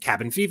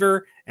cabin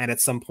fever, and at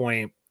some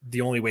point,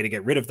 the only way to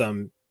get rid of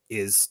them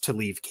is to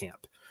leave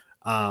camp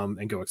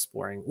and go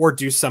exploring or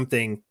do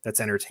something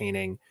that's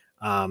entertaining,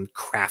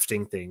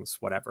 crafting things,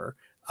 whatever.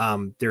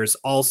 There's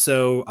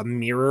also a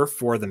mirror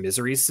for the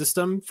miseries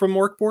system from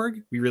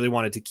Morkborg. We really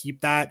wanted to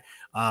keep that,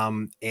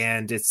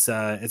 and it's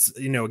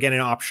you know, again, an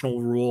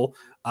optional rule.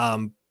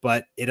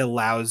 But it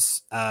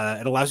allows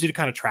you to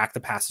kind of track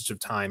the passage of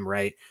time,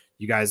 right?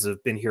 You guys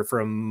have been here for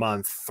a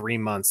month, 3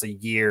 months, a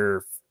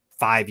year,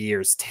 5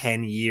 years,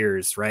 10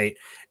 years, right?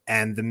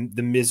 And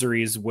the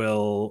miseries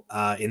will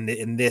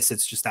in this,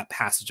 it's just that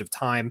passage of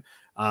time.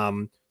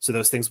 So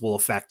those things will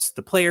affect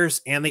the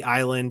players and the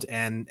island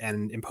and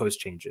impose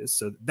changes.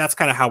 So that's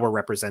kind of how we're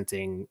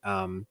representing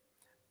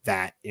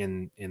that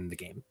in the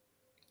game.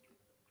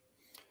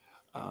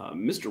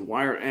 Mr.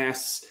 Wire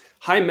asks,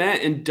 "Hi,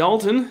 Matt and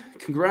Dalton.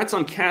 Congrats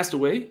on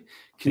Castaway.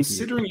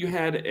 Considering you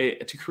had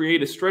to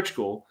create a stretch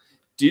goal,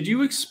 did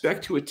you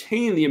expect to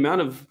attain the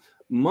amount of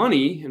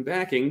money and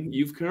backing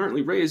you've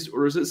currently raised,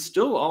 or is it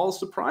still all a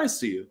surprise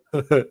to you?"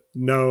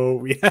 No,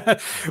 we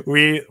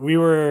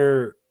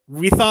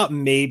thought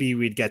maybe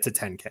we'd get to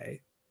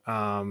 10K.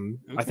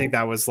 I think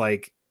that was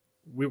like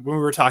when we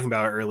were talking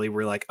about it early,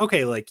 we're like,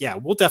 okay, like, yeah,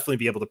 we'll definitely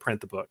be able to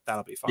print the book.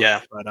 That'll be fine.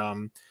 Yeah.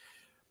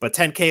 But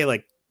 10K,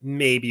 like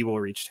maybe we'll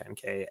reach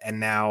 10K. And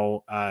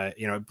now,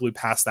 it blew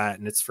past that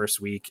in its first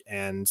week.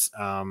 And,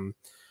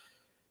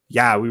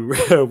 yeah,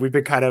 we've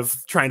been kind of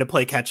trying to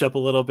play catch up a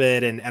little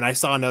bit. And I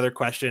saw another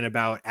question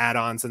about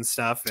add-ons and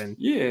stuff. And,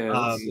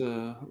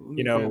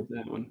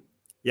 that one.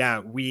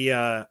 Yeah,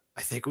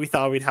 I think we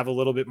thought we'd have a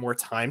little bit more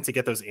time to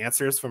get those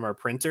answers from our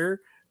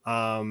printer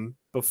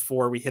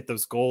before we hit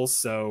those goals.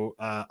 So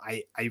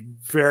I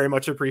very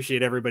much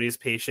appreciate everybody's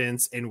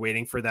patience in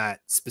waiting for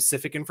that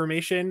specific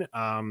information.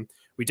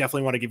 We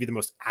definitely want to give you the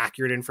most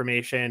accurate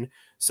information.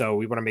 So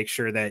we want to make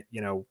sure that,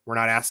 we're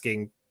not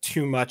asking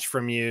too much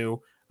from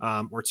you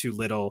or too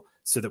little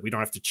so that we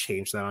don't have to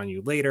change that on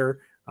you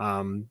later.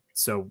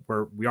 So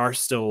we are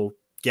still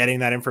getting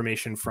that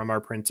information from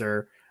our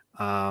printer.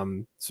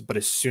 But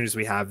as soon as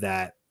we have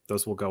that,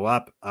 those will go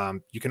up.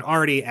 You can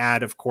already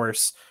add, of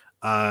course,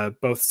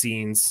 both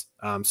scenes,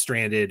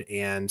 stranded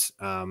and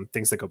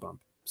things that go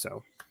bump.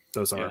 So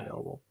those are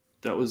available.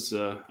 That was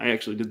I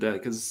actually did that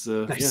because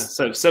Nice.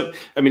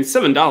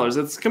 $7.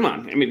 That's, come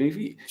on. I mean, if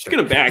you're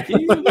gonna back,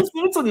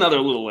 that's another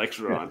little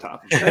extra on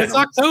top of it. It's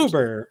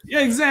October.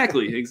 Yeah,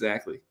 exactly.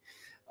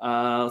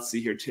 Let's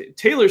see here.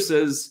 Taylor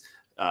says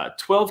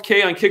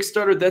 12K on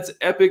Kickstarter. That's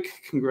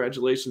epic.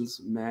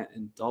 Congratulations, Matt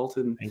and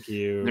Dalton. Thank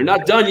you. They're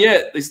not done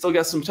yet. They still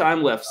got some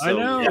time left. So, I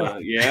know.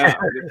 Yeah,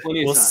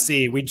 plenty of We'll time.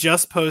 see. We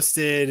just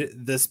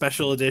posted the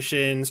special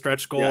edition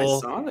stretch goal. Yeah, I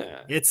saw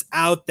that. It's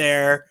out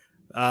there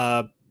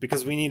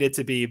because we need it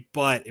to be.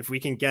 But if we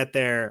can get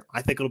there,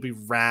 I think it'll be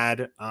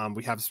rad.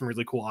 We have some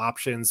really cool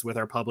options with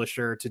our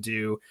publisher to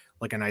do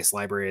like a nice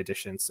library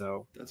edition.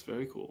 So that's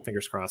very cool.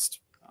 Fingers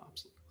crossed.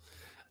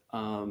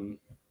 Absolutely.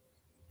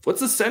 What's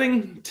the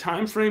setting,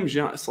 time frame,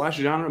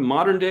 /genre?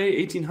 Modern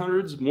day,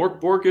 1800s, Mork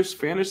Borkish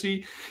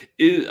fantasy,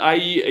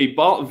 i.e. a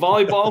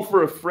volleyball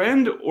for a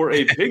friend or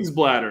a pig's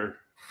bladder?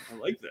 I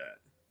like that.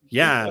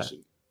 Yeah.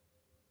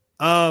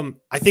 I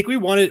think we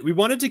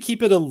wanted to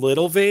keep it a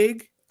little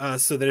vague,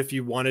 so that if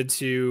you wanted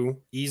to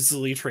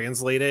easily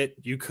translate it,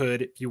 you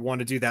could. If you want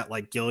to do that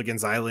like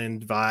Gilligan's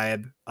Island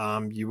vibe,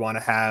 you want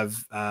to have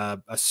a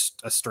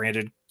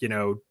stranded,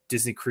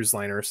 Disney cruise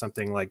liner or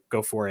something, like,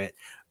 go for it.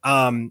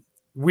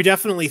 We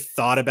definitely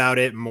thought about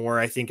it more,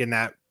 I think, in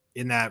that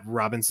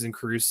Robinson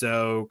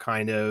Crusoe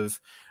kind of,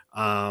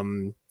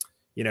 Age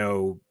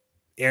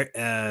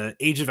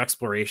of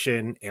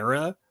Exploration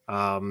era,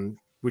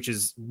 which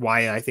is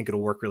why I think it'll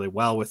work really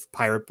well with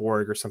Pirate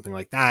Borg or something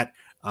like that.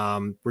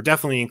 We're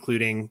definitely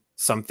including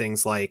some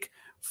things like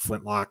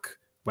flintlock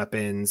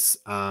weapons.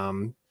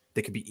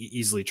 They could be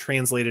easily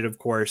translated, of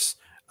course,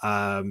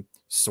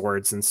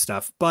 swords and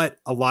stuff, but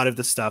a lot of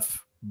the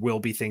stuff will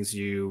be things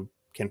you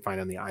can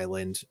find on the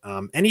island.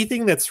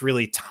 Anything that's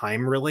really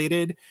time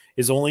related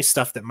is only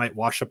stuff that might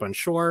wash up on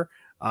shore.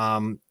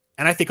 And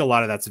I think a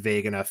lot of that's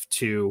vague enough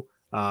to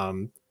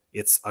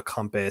it's a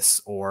compass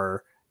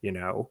or,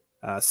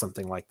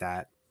 something like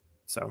that.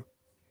 So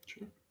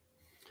sure.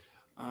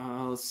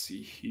 Let's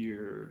see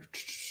here.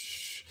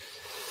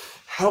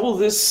 How will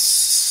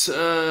this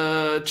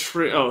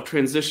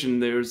transition?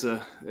 There's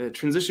a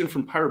transition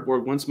from Pirate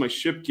Borg once my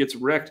ship gets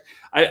wrecked.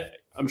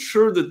 I'm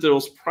sure that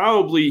there's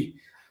probably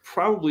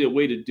a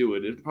way to do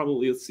it. It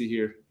probably, let's see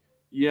here.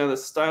 Yeah, the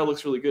style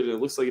looks really good. And it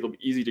looks like it'll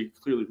be easy to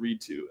clearly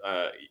read to.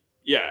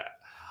 Yeah,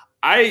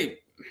 I'm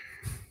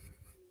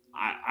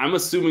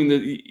assuming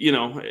that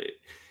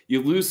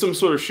you lose some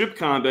sort of ship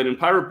combat in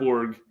Pirate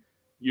Borg,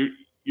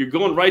 you're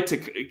going right to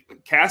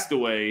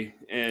Castaway,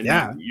 and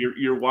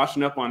you're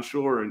washing up on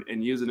shore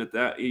and using it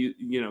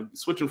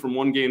switching from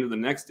one game to the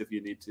next if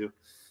you need to.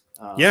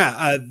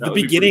 The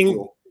beginning.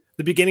 Cool.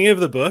 The beginning of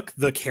the book,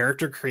 the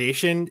character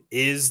creation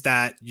is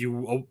that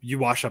you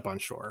wash up on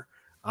shore.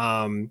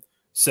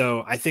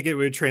 So I think it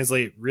would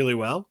translate really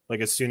well. Like,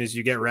 as soon as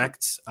you get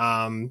wrecked,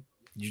 you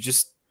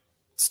just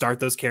start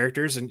those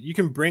characters, and you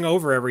can bring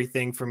over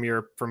everything from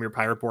your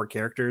Pirate Borg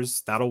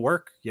characters. That'll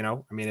work.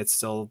 It's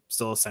still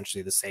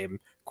essentially the same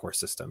core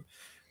system.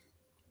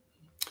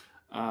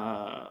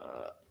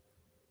 Arista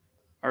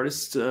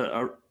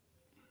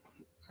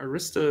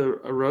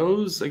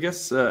Rose, I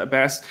guess,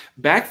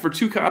 back for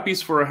 2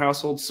 copies for our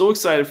household. So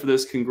excited for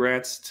this.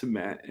 Congrats to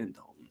Matt and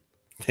Dalton.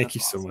 Thank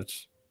you so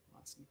much.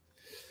 Awesome.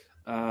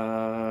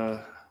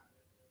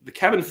 The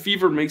Cabin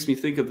Fever makes me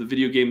think of the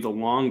video game The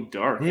Long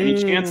Dark.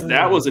 Any chance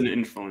that was an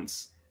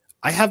influence?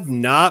 I have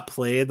not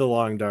played The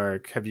Long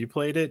Dark. Have you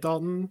played it,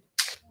 Dalton?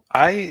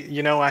 I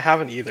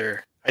haven't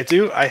either.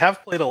 I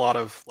have played a lot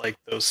of like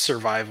those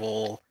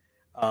survival,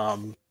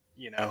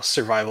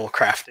 survival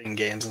crafting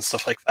games and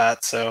stuff like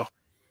that. So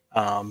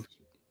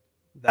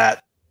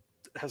that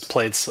has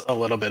played a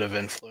little bit of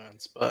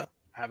Influence, but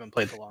I haven't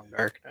played the Long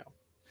Dark now.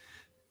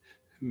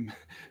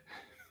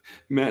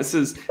 Matt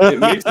says it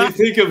makes me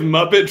think of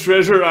Muppet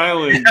Treasure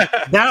Island.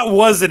 That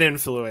was an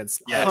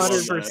influence.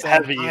 Yes,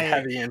 100%.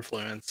 heavy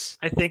influence.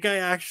 I think I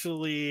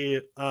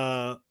actually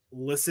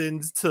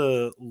listened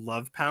to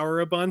Love Power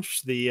a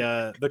bunch,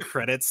 the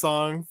credit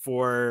song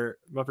for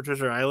Muppet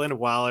Treasure Island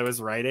while I was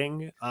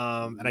writing.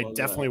 And I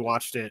definitely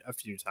watched it a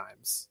few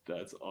times.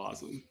 That's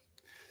awesome.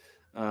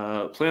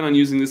 Plan on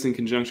using this in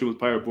conjunction with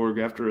Pirate Borg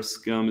after a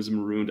scum is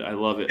marooned. I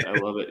love it. I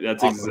love it.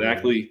 That's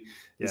exactly.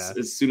 Yeah.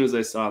 As soon as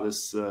I saw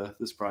this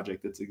this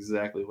project, that's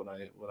exactly what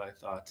I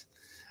thought.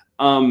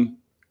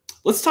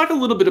 Let's talk a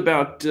little bit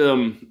about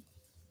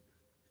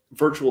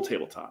virtual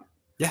tabletop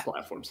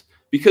platforms,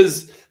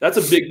 because that's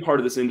a big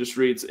part of this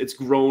industry. It's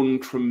grown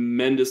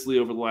tremendously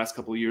over the last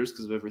couple of years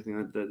because of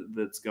everything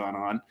that's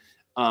gone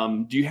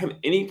on. Do you have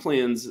any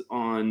plans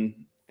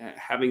on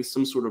having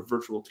some sort of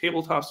virtual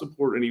tabletop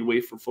support, any way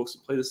for folks to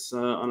play this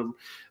on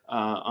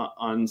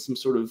some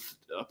sort of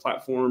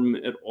platform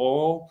at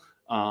all?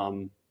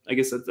 I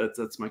guess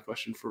that's my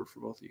question for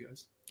both of you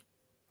guys.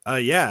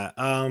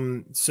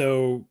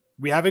 So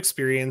we have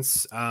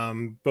experience,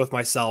 both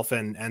myself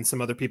and some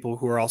other people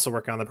who are also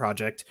working on the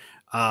project.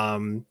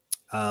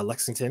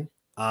 Lexington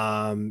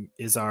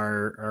is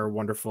our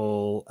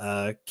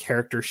wonderful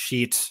character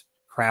sheet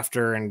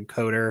crafter and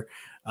coder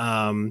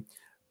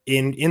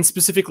in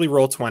specifically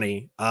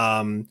Roll20.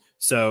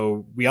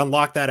 So we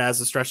unlocked that as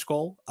a stretch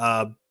goal.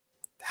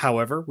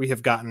 However, we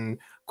have gotten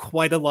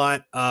quite a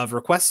lot of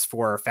requests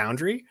for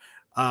Foundry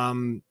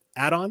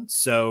add-on,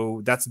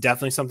 so that's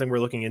definitely something we're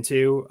looking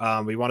into.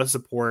 We want to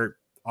support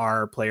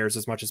our players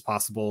as much as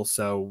possible,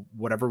 so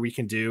whatever we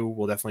can do,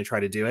 we'll definitely try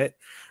to do it.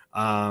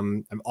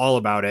 I'm all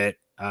about it.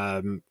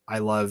 I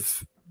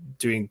love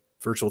doing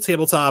virtual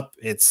tabletop.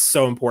 It's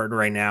so important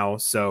right now,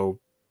 so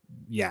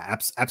yeah,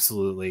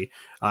 absolutely.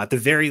 At the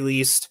very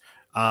least,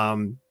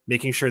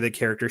 making sure that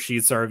character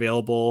sheets are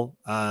available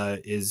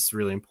is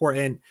really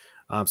important,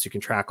 so you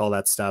can track all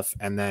that stuff.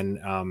 And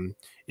then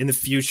in the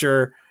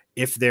future,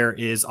 if there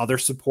is other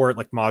support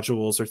like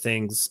modules or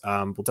things,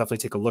 we'll definitely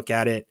take a look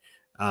at it.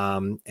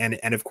 And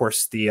of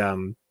course,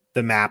 the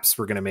maps,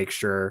 we're going to make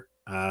sure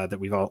that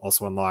we've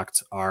also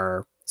unlocked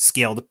are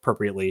scaled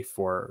appropriately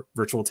for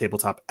virtual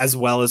tabletop as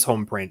well as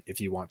home print if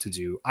you want to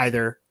do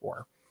either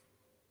or.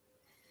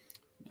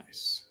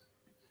 Nice.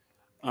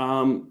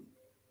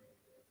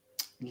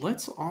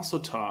 Let's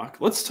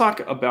talk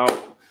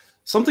about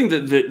something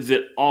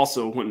that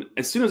also,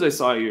 as soon as I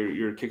saw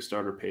your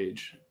Kickstarter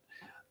page,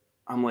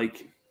 I'm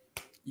like,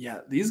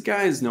 yeah, these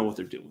guys know what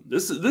they're doing.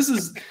 This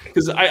is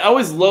because I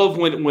always love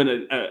when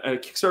a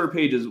Kickstarter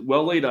page is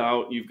well laid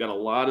out. You've got a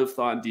lot of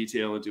thought and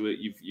detail into it.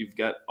 You've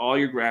got all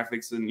your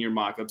graphics and your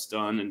mock-ups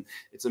done, and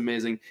it's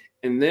amazing.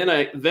 And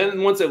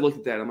then once I look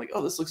at that, I'm like,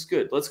 oh, this looks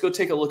good. Let's go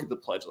take a look at the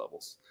pledge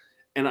levels.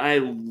 And I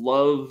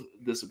love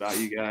this about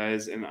you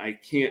guys, and I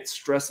can't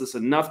stress this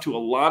enough to a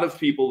lot of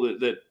people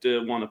that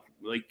want to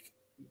like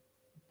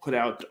put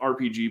out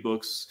RPG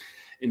books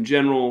in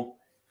general.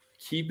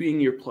 Keeping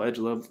your pledge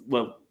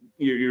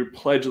your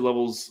pledge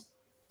levels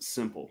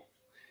simple,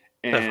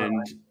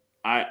 and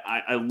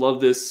I love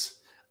this.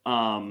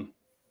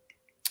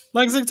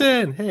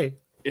 Lexington, hey,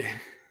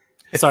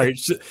 sorry,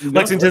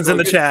 Lexington's in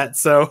the chat,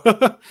 so.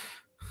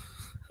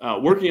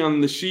 Working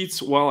on the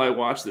sheets while I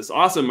watch this.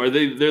 Awesome.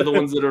 They're the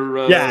ones that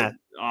are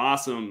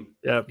awesome.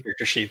 Yep.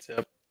 Character sheets.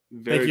 Yep.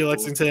 Thank you, cool.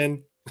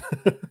 Lexington.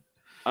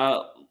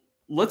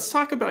 Let's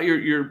talk about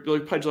your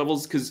pledge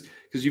levels, because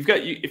you've got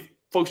if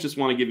folks just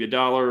want to give you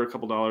 $1, a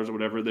couple dollars or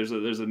whatever, there's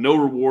a no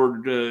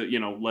reward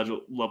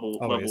level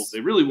if they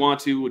really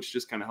want to, which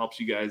just kind of helps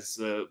you guys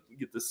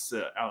get this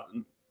out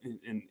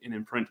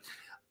in print.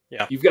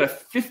 Yeah. You've got a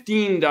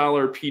 $15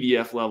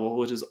 PDF level,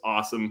 which is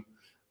awesome.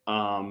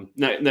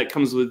 That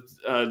comes with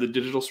the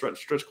digital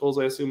stretch goals,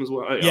 I assume, as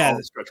well. Yeah,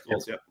 the stretch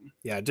goals.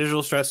 Yeah.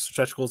 Digital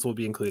stretch goals will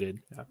be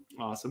included. Yeah.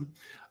 Awesome.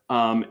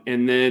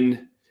 And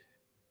then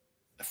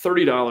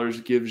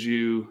 $30 gives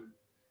you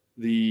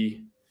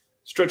the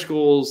stretch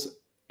goals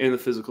and the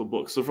physical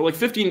book. So for like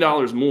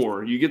 $15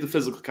 more, you get the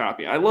physical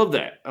copy. I love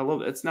that.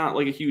 It's not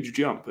like a huge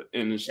jump,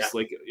 and it's just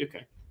like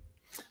okay.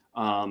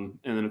 And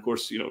then of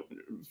course,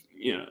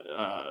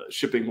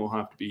 shipping will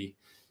have to be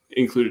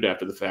included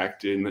after the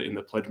fact in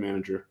the pledge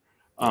manager.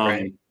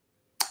 Right.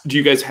 Do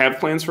you guys have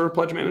plans for a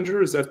pledge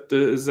manager? Is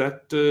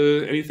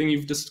that anything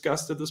you've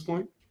discussed at this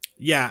point?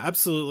 Yeah,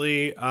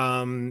 absolutely.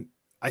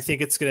 I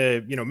think it's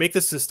gonna make the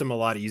system a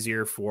lot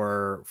easier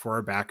for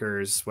our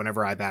backers.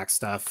 Whenever I back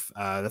stuff,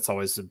 that's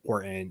always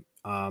important.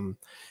 And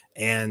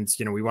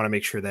we want to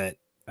make sure that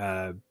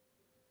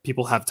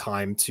people have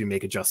time to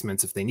make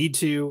adjustments if they need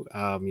to.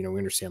 We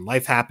understand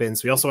life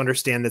happens. We also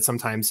understand that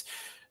sometimes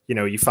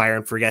you fire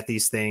and forget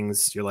these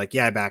things. You're like,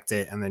 yeah, I backed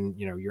it. And then,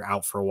 you're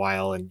out for a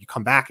while and you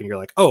come back and you're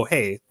like, oh,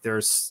 hey,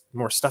 there's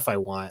more stuff I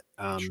want.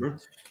 Sure.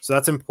 So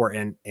that's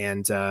important.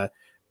 And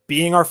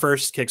being our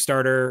first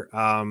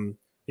Kickstarter,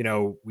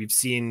 we've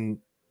seen,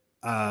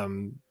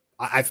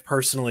 I've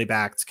personally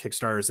backed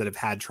Kickstarters that have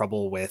had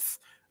trouble with,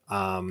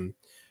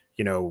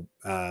 you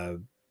know,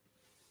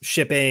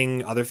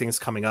 shipping, other things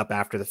coming up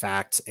after the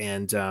fact.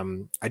 And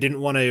I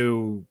didn't want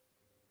to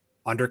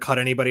undercut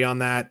anybody on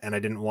that, and I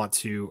didn't want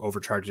to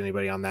overcharge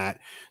anybody on that.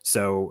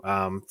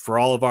 So for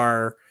all of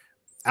our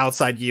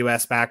outside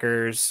US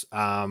backers,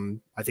 I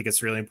think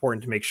it's really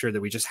important to make sure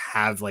that we just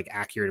have like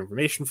accurate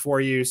information for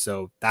you.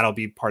 So that'll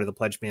be part of the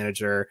pledge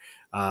manager.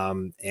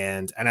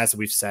 And as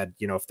we've said,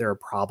 you know, if there are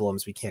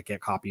problems, we can't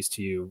get copies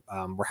to you,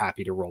 we're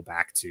happy to roll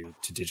back to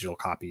digital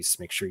copies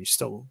to make sure you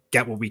still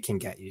get what we can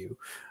get you.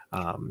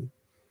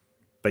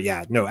 But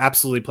yeah, no,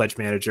 absolutely pledge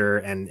manager,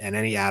 and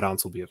any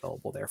add-ons will be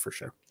available there for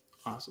sure.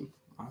 Awesome.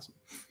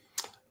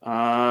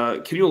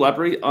 Can you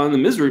elaborate on the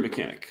misery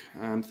mechanic?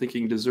 I'm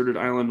thinking deserted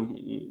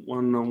island,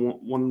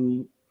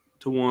 1-1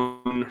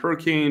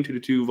 hurricane,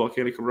 2-2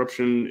 volcanic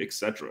eruption,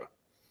 etc.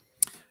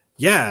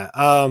 Yeah.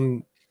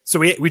 So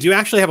we do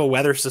actually have a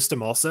weather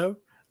system also.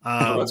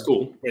 That's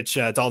cool. Which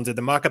Dalton did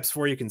the mock-ups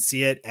for. You can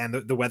see it, and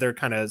the weather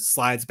kind of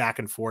slides back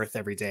and forth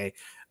every day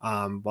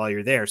while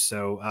you're there.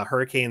 So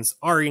hurricanes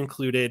are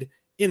included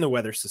in the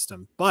weather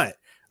system, but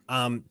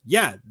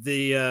yeah,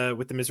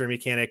 with the misery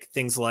mechanic,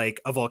 things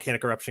like a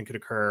volcanic eruption could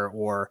occur,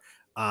 or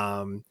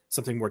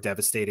something more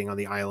devastating on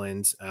the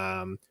island,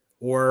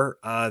 or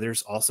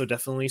there's also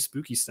definitely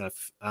spooky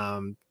stuff.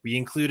 We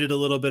included a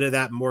little bit of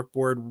that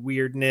Morkboard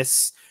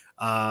weirdness,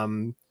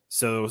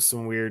 so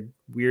some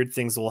weird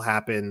things will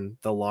happen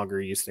the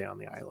longer you stay on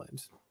the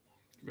island.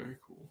 Very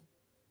cool.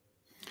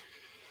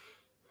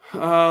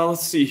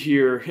 Let's see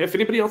here. If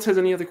anybody else has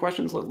any other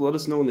questions, let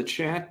us know in the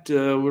chat.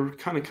 We're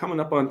kind of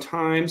coming up on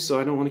time, so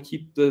I don't want to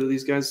keep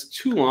these guys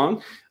too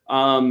long.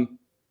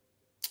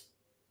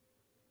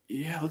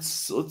 Yeah,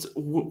 let's.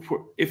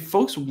 If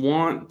folks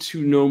want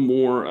to know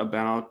more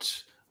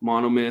about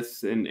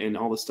Monomyth and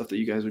all the stuff that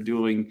you guys are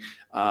doing,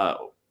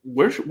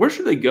 where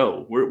should they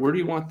go? Where do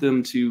you want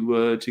them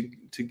to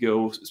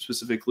go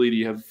specifically? Do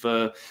you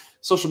have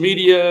social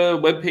media,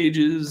 web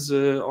pages,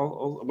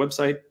 all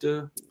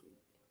website?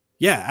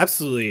 Yeah,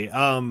 absolutely.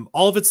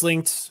 All of it's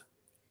linked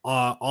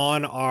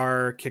on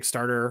our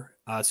Kickstarter,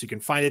 so you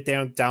can find it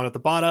down at the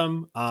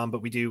bottom.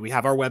 But we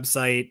have our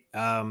website.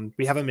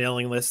 We have a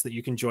mailing list that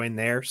you can join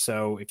there.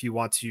 So if you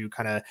want to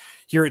kind of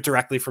hear it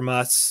directly from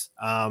us,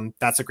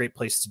 that's a great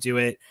place to do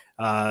it.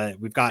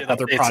 We've got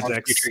other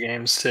projects, future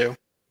games too.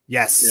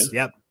 Yes.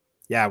 Yeah. Yep.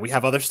 Yeah, we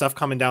have other stuff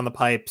coming down the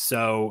pipe,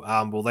 so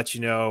we'll let you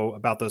know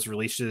about those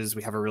releases.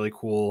 We have a really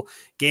cool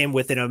game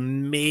with an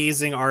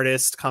amazing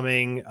artist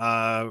coming.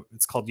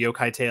 It's called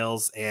Yokai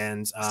Tales,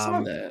 and saw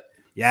that.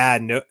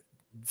 Yeah,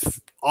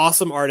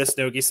 awesome artist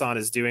Nogi-san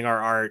is doing our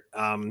art.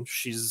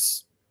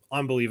 She's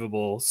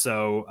unbelievable,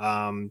 so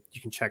you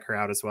can check her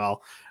out as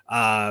well.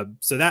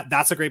 So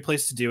that's a great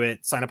place to do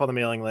it. Sign up on the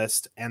mailing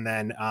list, and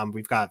then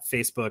we've got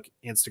Facebook,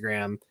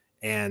 Instagram,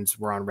 and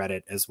we're on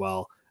Reddit as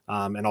well.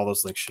 And all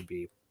those links should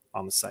be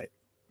on the site.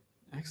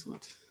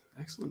 Excellent.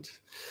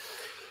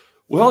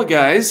 Well,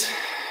 guys,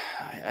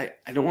 I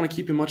don't want to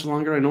keep you much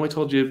longer. I know I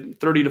told you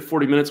 30 to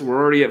 40 minutes. We're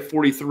already at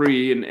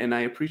 43, and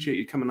I appreciate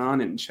you coming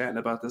on and chatting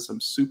about this. I'm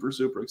super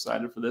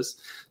excited for this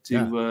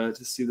to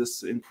see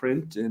this in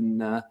print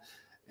and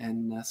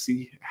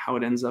see how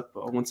it ends up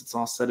once it's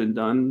all said and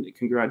done.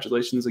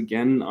 Congratulations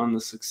again on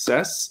the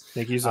success.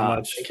 Thank you so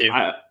much. Thank you.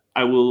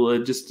 I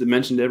will just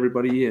mention to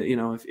everybody, you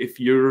know, if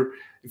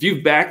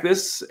you've backed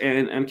this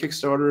and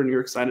Kickstarter and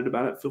you're excited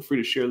about it, feel free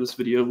to share this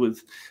video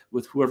with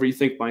whoever you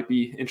think might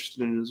be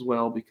interested in it as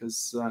well,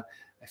 because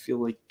I feel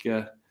like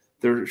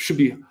there should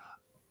be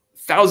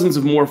thousands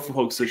of more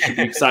folks that should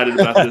be excited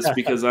about this,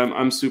 because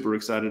I'm super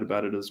excited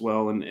about it as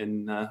well,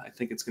 and I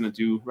think it's going to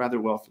do rather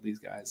well for these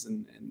guys,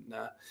 and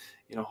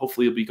you know,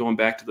 hopefully you'll be going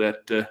back to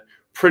that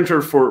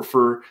printer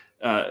for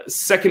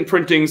second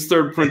printings,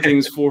 third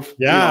printings, fourth,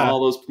 you know,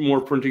 all those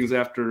more printings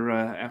after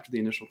the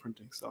initial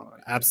printing. So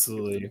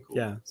absolutely, cool.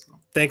 Yeah. So.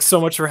 Thanks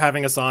so much for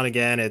having us on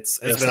again. It's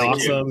been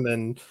awesome,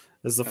 and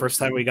this is the first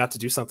time we got to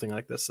do something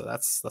like this, so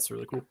that's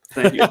really cool.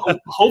 Thank you.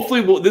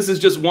 Hopefully, this is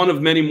just one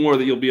of many more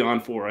that you'll be on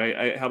for.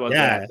 How about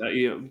that?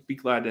 You know, be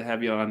glad to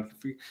have you on.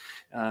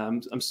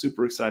 I'm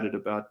super excited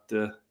about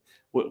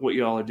what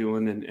y'all are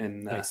doing,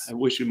 and nice. I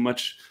wish you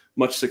much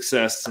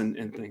success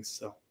and things.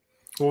 So.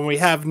 When we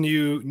have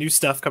new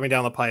stuff coming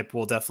down the pipe,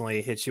 we'll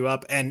definitely hit you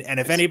up. And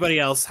if anybody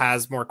else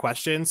has more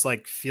questions,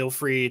 like, feel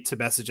free to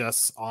message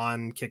us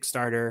on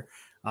Kickstarter.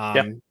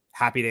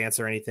 Happy to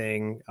answer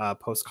anything,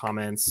 post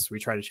comments. We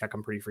try to check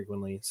them pretty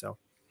frequently. So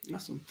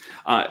awesome.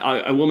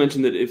 I will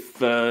mention that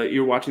if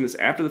you're watching this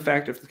after the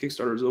fact, if the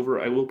Kickstarter is over,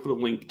 I will put a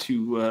link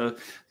to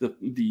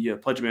the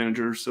pledge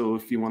manager. So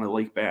if you want to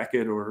like back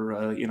it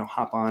or you know,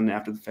 hop on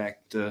after the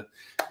fact,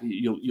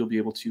 you'll be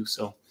able to.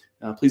 So.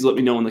 Please let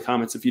me know in the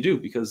comments if you do,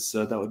 because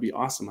that would be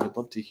awesome. I'd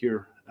love to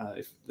hear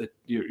if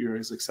you're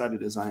as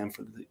excited as I am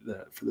for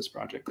this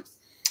project.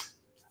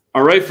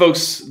 All right,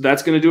 folks,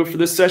 that's going to do it for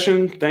this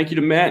session. Thank you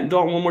to Matt and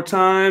Dalton one more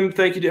time.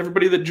 Thank you to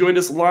everybody that joined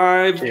us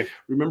live.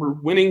 Remember,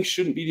 winning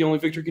shouldn't be the only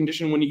victory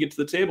condition when you get to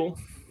the table.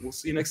 We'll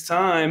see you next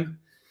time.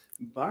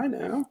 Bye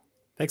now.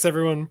 Thanks,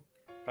 everyone.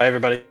 Bye,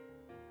 everybody.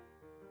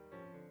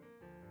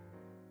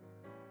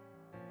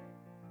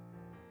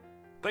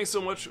 Thanks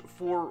so much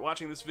for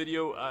watching this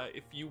video.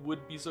 If you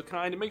would be so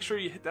kind, make sure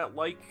you hit that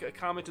like,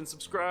 comment, and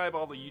subscribe,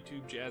 all the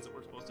YouTube jazz that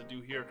we're supposed to do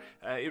here.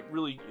 It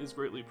really is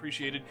greatly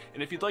appreciated.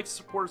 And if you'd like to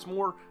support us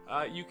more,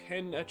 you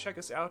can check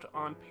us out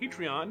on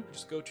Patreon.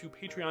 Just go to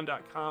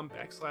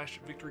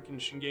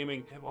patreon.com/VictoryConditionGaming.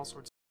 We have all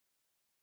sorts